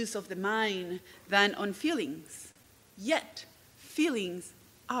 the use of the mind, than on feelings. Yet, feelings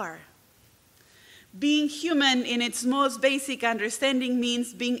are. Being human in its most basic understanding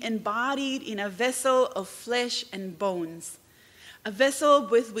means being embodied in a vessel of flesh and bones, a vessel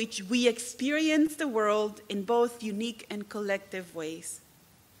with which we experience the world in both unique and collective ways.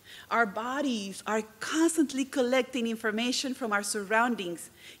 Our bodies are constantly collecting information from our surroundings,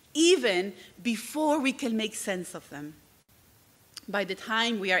 even before we can make sense of them. By the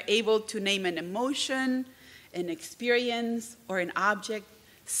time we are able to name an emotion, an experience, or an object,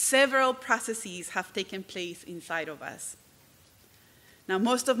 several processes have taken place inside of us. Now,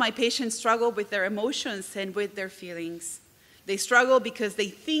 most of my patients struggle with their emotions and with their feelings. They struggle because they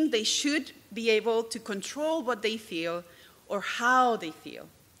think they should be able to control what they feel or how they feel.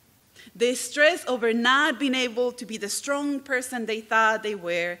 They stress over not being able to be the strong person they thought they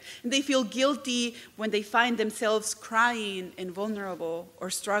were, and they feel guilty when they find themselves crying and vulnerable or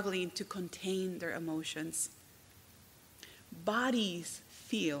struggling to contain their emotions. Bodies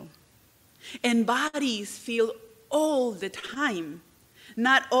feel, and bodies feel all the time.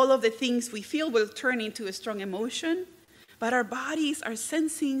 Not all of the things we feel will turn into a strong emotion, but our bodies are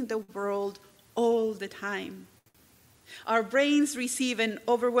sensing the world all the time. Our brains receive an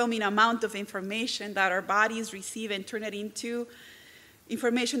overwhelming amount of information that our bodies receive and turn it into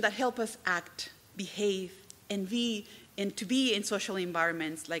information that help us act, behave, and to be in social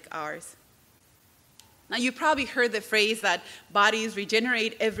environments like ours. Now, you probably heard the phrase that bodies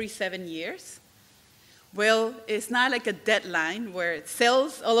regenerate every 7 years. Well, it's not like a deadline where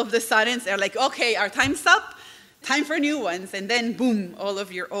cells all of a sudden are like, okay, our time's up, time for new ones, and then boom, all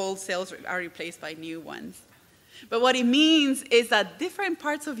of your old cells are replaced by new ones. But what it means is that different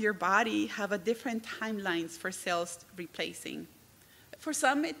parts of your body have a different timelines for cells replacing. For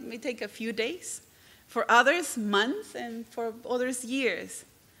some, it may take a few days. For others, months, and for others, years.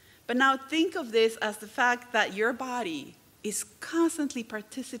 But now think of this as the fact that your body is constantly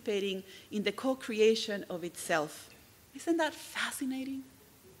participating in the co-creation of itself. Isn't that fascinating?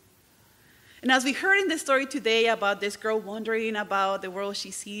 And as we heard in the story today about this girl wondering about the world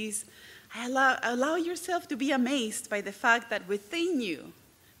she sees, allow yourself to be amazed by the fact that within you,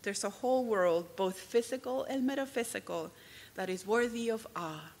 there's a whole world, both physical and metaphysical, that is worthy of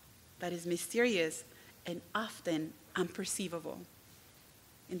awe, that is mysterious, and often unperceivable.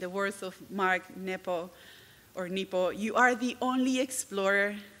 In the words of Mark Nepo, you are the only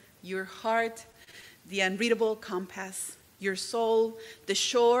explorer, your heart, the unreadable compass, your soul, the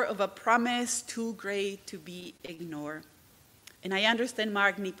shore of a promise too great to be ignored. And I understand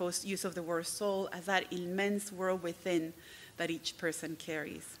Mark Nepo's use of the word soul as that immense world within that each person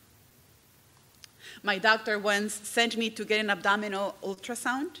carries. My doctor once sent me to get an abdominal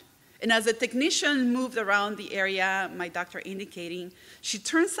ultrasound. And as the technician moved around the area, my doctor indicating, she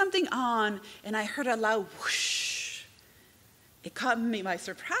turned something on, and I heard a loud whoosh. It caught me by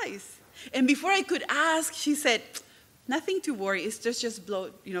surprise. And before I could ask, she said, nothing to worry, it's just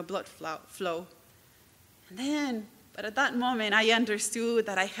blood flow. But at that moment, I understood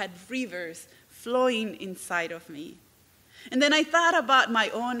that I had rivers flowing inside of me. And then I thought about my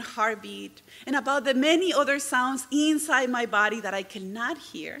own heartbeat and about the many other sounds inside my body that I cannot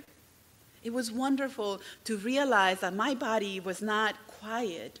hear. It was wonderful to realize that my body was not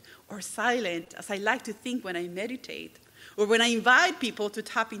quiet or silent, as I like to think when I meditate, or when I invite people to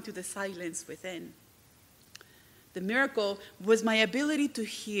tap into the silence within. The miracle was my ability to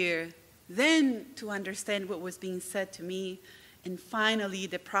hear, then to understand what was being said to me, and finally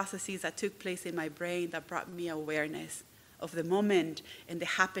the processes that took place in my brain that brought me awareness of the moment and the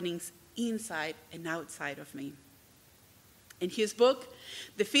happenings inside and outside of me. In his book,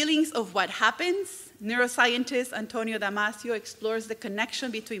 The Feelings of What Happens, neuroscientist Antonio Damasio explores the connection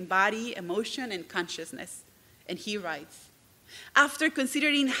between body, emotion, and consciousness. And he writes, after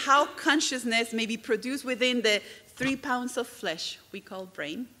considering how consciousness may be produced within the 3 pounds of flesh we call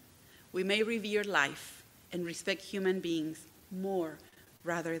brain, we may revere life and respect human beings more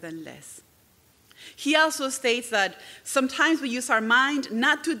rather than less. He also states that sometimes we use our mind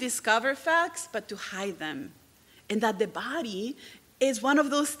not to discover facts, but to hide them. And that the body is one of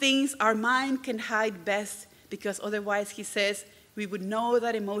those things our mind can hide best, because otherwise, he says, we would know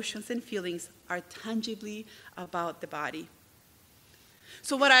that emotions and feelings are tangibly about the body.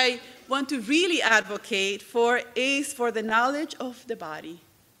 So what I want to really advocate for is for the knowledge of the body.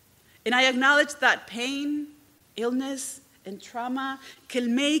 And I acknowledge that pain, illness, and trauma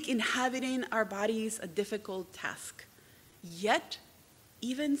can make inhabiting our bodies a difficult task. Yet,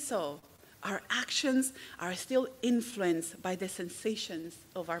 even so, our actions are still influenced by the sensations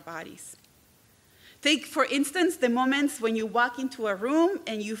of our bodies. Take, for instance, the moments when you walk into a room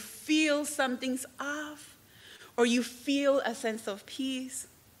and you feel something's off, or you feel a sense of peace,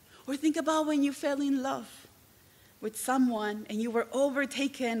 or think about when you fell in love with someone and you were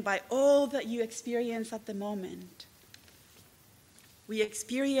overtaken by all that you experienced at the moment. We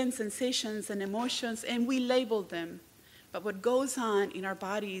experience sensations and emotions and we label them, but what goes on in our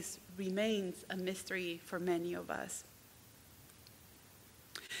bodies remains a mystery for many of us.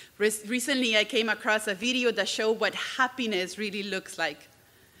 Recently, I came across a video that showed what happiness really looks like.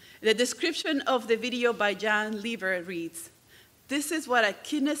 The description of the video by Jan Lieber reads, "This is what a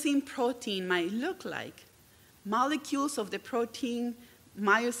kinesin protein might look like. Molecules of the protein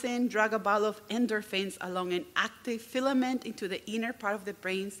myosin drag a ball of endorphins along an active filament into the inner part of the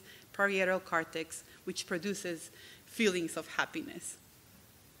brain's parietal cortex, which produces feelings of happiness."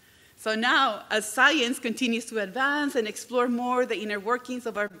 So now, as science continues to advance and explore more the inner workings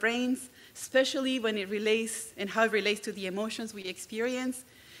of our brains, especially when it relates and how it relates to the emotions we experience,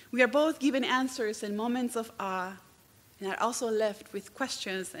 we are both given answers and moments of awe, and are also left with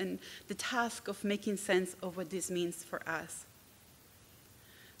questions and the task of making sense of what this means for us.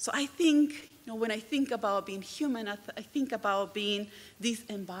 So I think, when I think about being human, I think about being this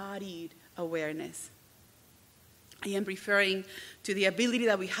embodied awareness. I am referring to the ability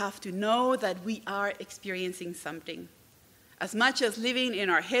that we have to know that we are experiencing something. As much as living in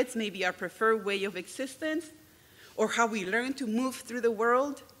our heads may be our preferred way of existence, or how we learn to move through the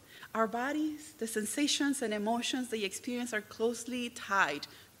world, our bodies, the sensations and emotions they experience are closely tied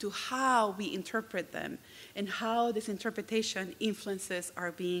to how we interpret them and how this interpretation influences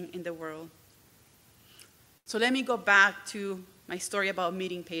our being in the world. So let me go back to my story about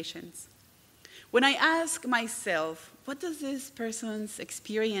meeting patients. When I ask myself, what does this person's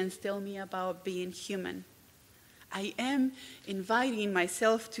experience tell me about being human? I am inviting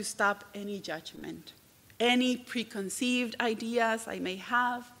myself to stop any judgment, any preconceived ideas I may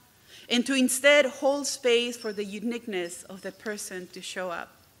have, and to instead hold space for the uniqueness of the person to show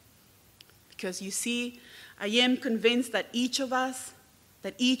up. Because you see, I am convinced that each of us,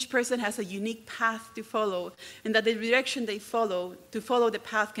 that each person has a unique path to follow, and that the direction they follow, to follow the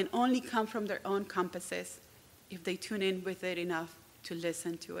path, can only come from their own compasses if they tune in with it enough to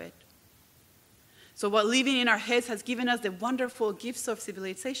listen to it. So while living in our heads has given us the wonderful gifts of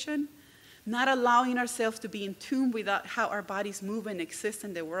civilization, not allowing ourselves to be in tune with how our bodies move and exist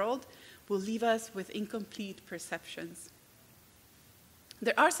in the world will leave us with incomplete perceptions.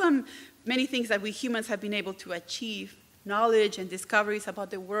 There are many things that we humans have been able to achieve, knowledge and discoveries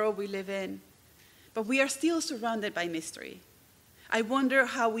about the world we live in, but we are still surrounded by mystery. I wonder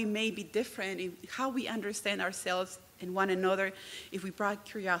how we may be different in how we understand ourselves and one another if we brought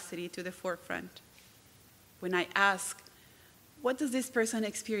curiosity to the forefront. When I ask, what does this person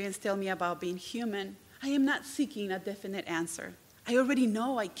experience tell me about being human? I am not seeking a definite answer. I already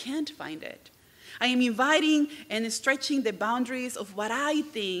know I can't find it. I am inviting and stretching the boundaries of what I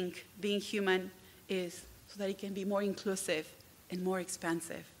think being human is so that it can be more inclusive and more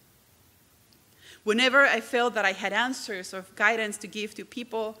expansive. Whenever I felt that I had answers or guidance to give to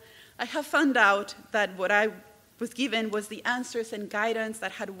people, I have found out that what I was given was the answers and guidance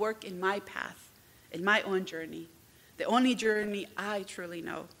that had worked in my path, in my own journey, the only journey I truly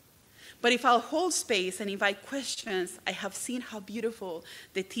know. But if I'll hold space and invite questions, I have seen how beautiful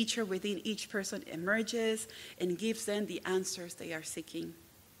the teacher within each person emerges and gives them the answers they are seeking.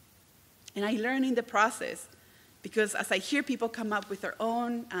 And I learn in the process, because as I hear people come up with their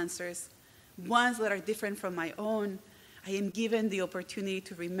own answers, ones that are different from my own, I am given the opportunity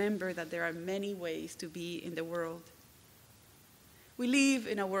to remember that there are many ways to be in the world. We live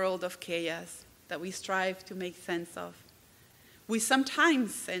in a world of chaos that we strive to make sense of. We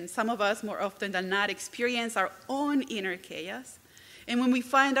sometimes, and some of us more often than not, experience our own inner chaos. And when we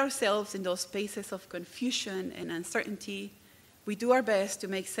find ourselves in those spaces of confusion and uncertainty, we do our best to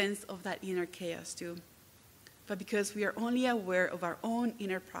make sense of that inner chaos too. But because we are only aware of our own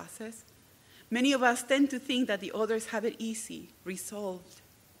inner process, many of us tend to think that the others have it easy, resolved.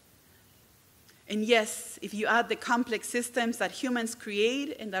 And yes, if you add the complex systems that humans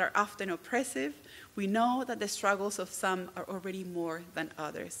create and that are often oppressive, we know that the struggles of some are already more than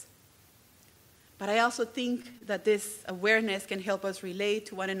others. But I also think that this awareness can help us relate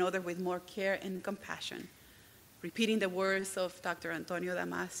to one another with more care and compassion. Repeating the words of Dr. Antonio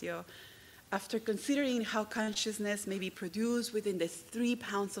Damasio, after considering how consciousness may be produced within the 3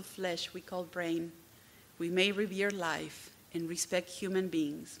 pounds of flesh we call brain, we may revere life and respect human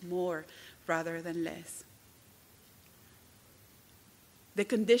beings more rather than less. The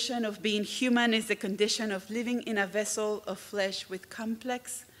condition of being human is the condition of living in a vessel of flesh with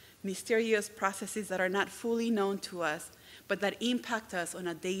complex, mysterious processes that are not fully known to us, but that impact us on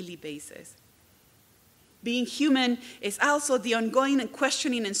a daily basis. Being human is also the ongoing and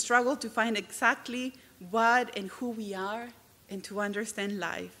questioning and struggle to find exactly what and who we are and to understand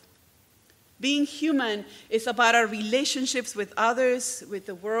life. Being human is about our relationships with others, with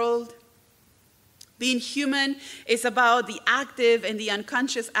the world. Being human is about the active and the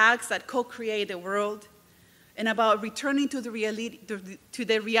unconscious acts that co-create the world, and about returning to the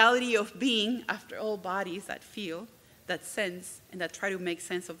reality of being, after all, bodies that feel, that sense, and that try to make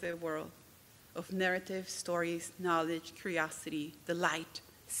sense of their world, of narrative, stories, knowledge, curiosity, delight,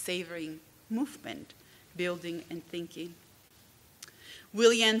 savoring, movement, building, and thinking.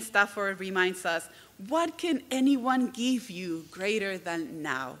 William Stafford reminds us, what can anyone give you greater than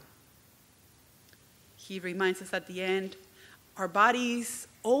now? He reminds us at the end, our bodies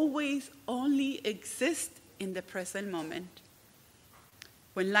always only exist in the present moment,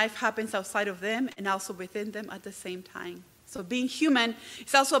 when life happens outside of them and also within them at the same time. So being human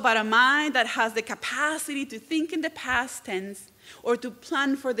is also about a mind that has the capacity to think in the past tense or to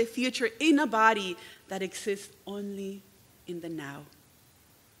plan for the future in a body that exists only in the now.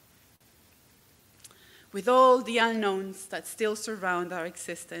 With all the unknowns that still surround our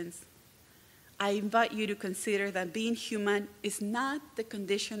existence, I invite you to consider that being human is not the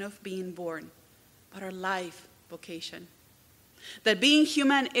condition of being born, but our life vocation. That being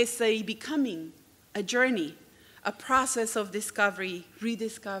human is a becoming, a journey, a process of discovery,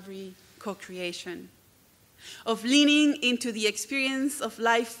 rediscovery, co-creation, of leaning into the experience of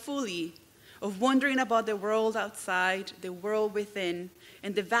life fully, of wondering about the world outside, the world within,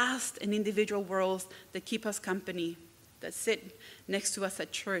 and the vast and individual worlds that keep us company, that sit next to us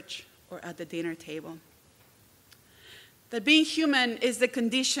at church or at the dinner table. That being human is the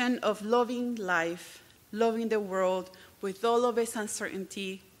condition of loving life, loving the world with all of its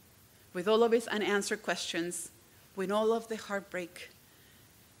uncertainty, with all of its unanswered questions, with all of the heartbreak,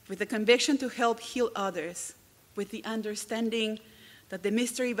 with the conviction to help heal others, with the understanding that the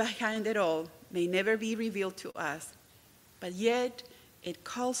mystery behind it all may never be revealed to us, but yet it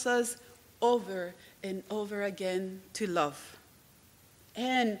calls us over and over again to love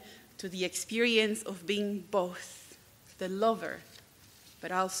and to the experience of being both the lover,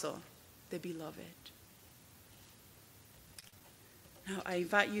 but also the beloved. Now I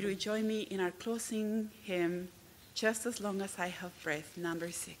invite you to join me in our closing hymn, Just as Long as I Have Breath,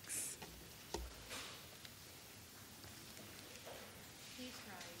 number 6.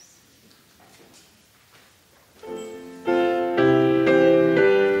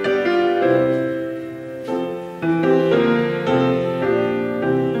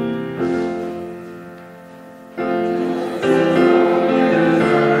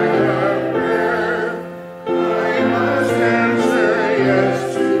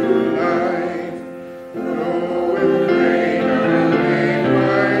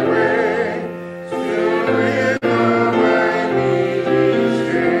 Way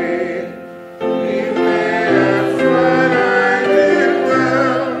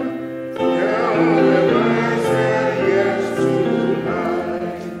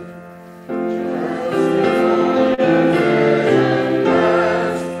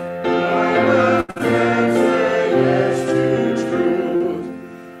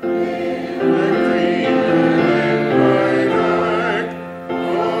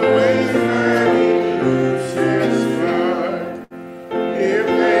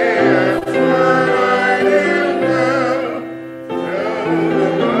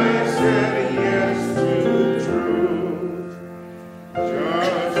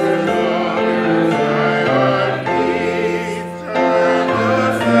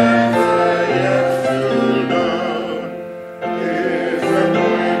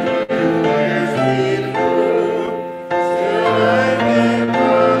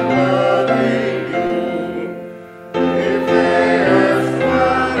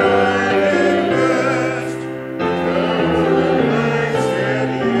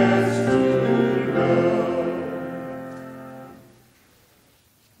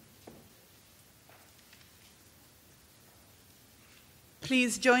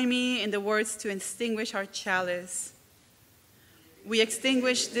Please join me in the words to extinguish our chalice. We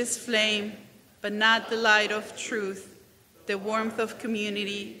extinguish this flame, but not the light of truth, the warmth of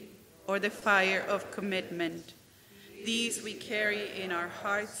community, or the fire of commitment. These we carry in our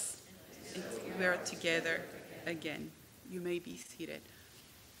hearts until we are together again. You may be seated.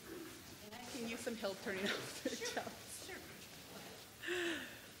 I can use some help turning off the chalice.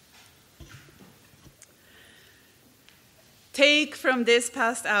 Take from this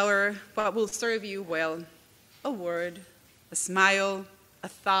past hour what will serve you well: a word, a smile, a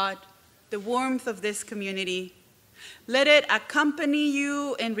thought, the warmth of this community. Let it accompany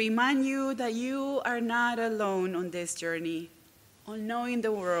you and remind you that you are not alone on this journey, on knowing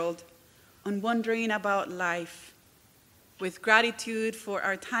the world, on wondering about life. With gratitude for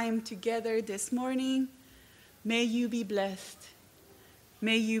our time together this morning, may you be blessed,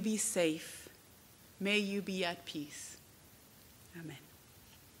 may you be safe, may you be at peace. Amen.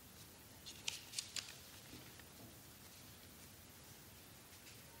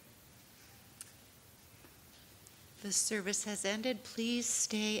 The service has ended. Please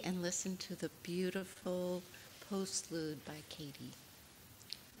stay and listen to the beautiful postlude by Katie.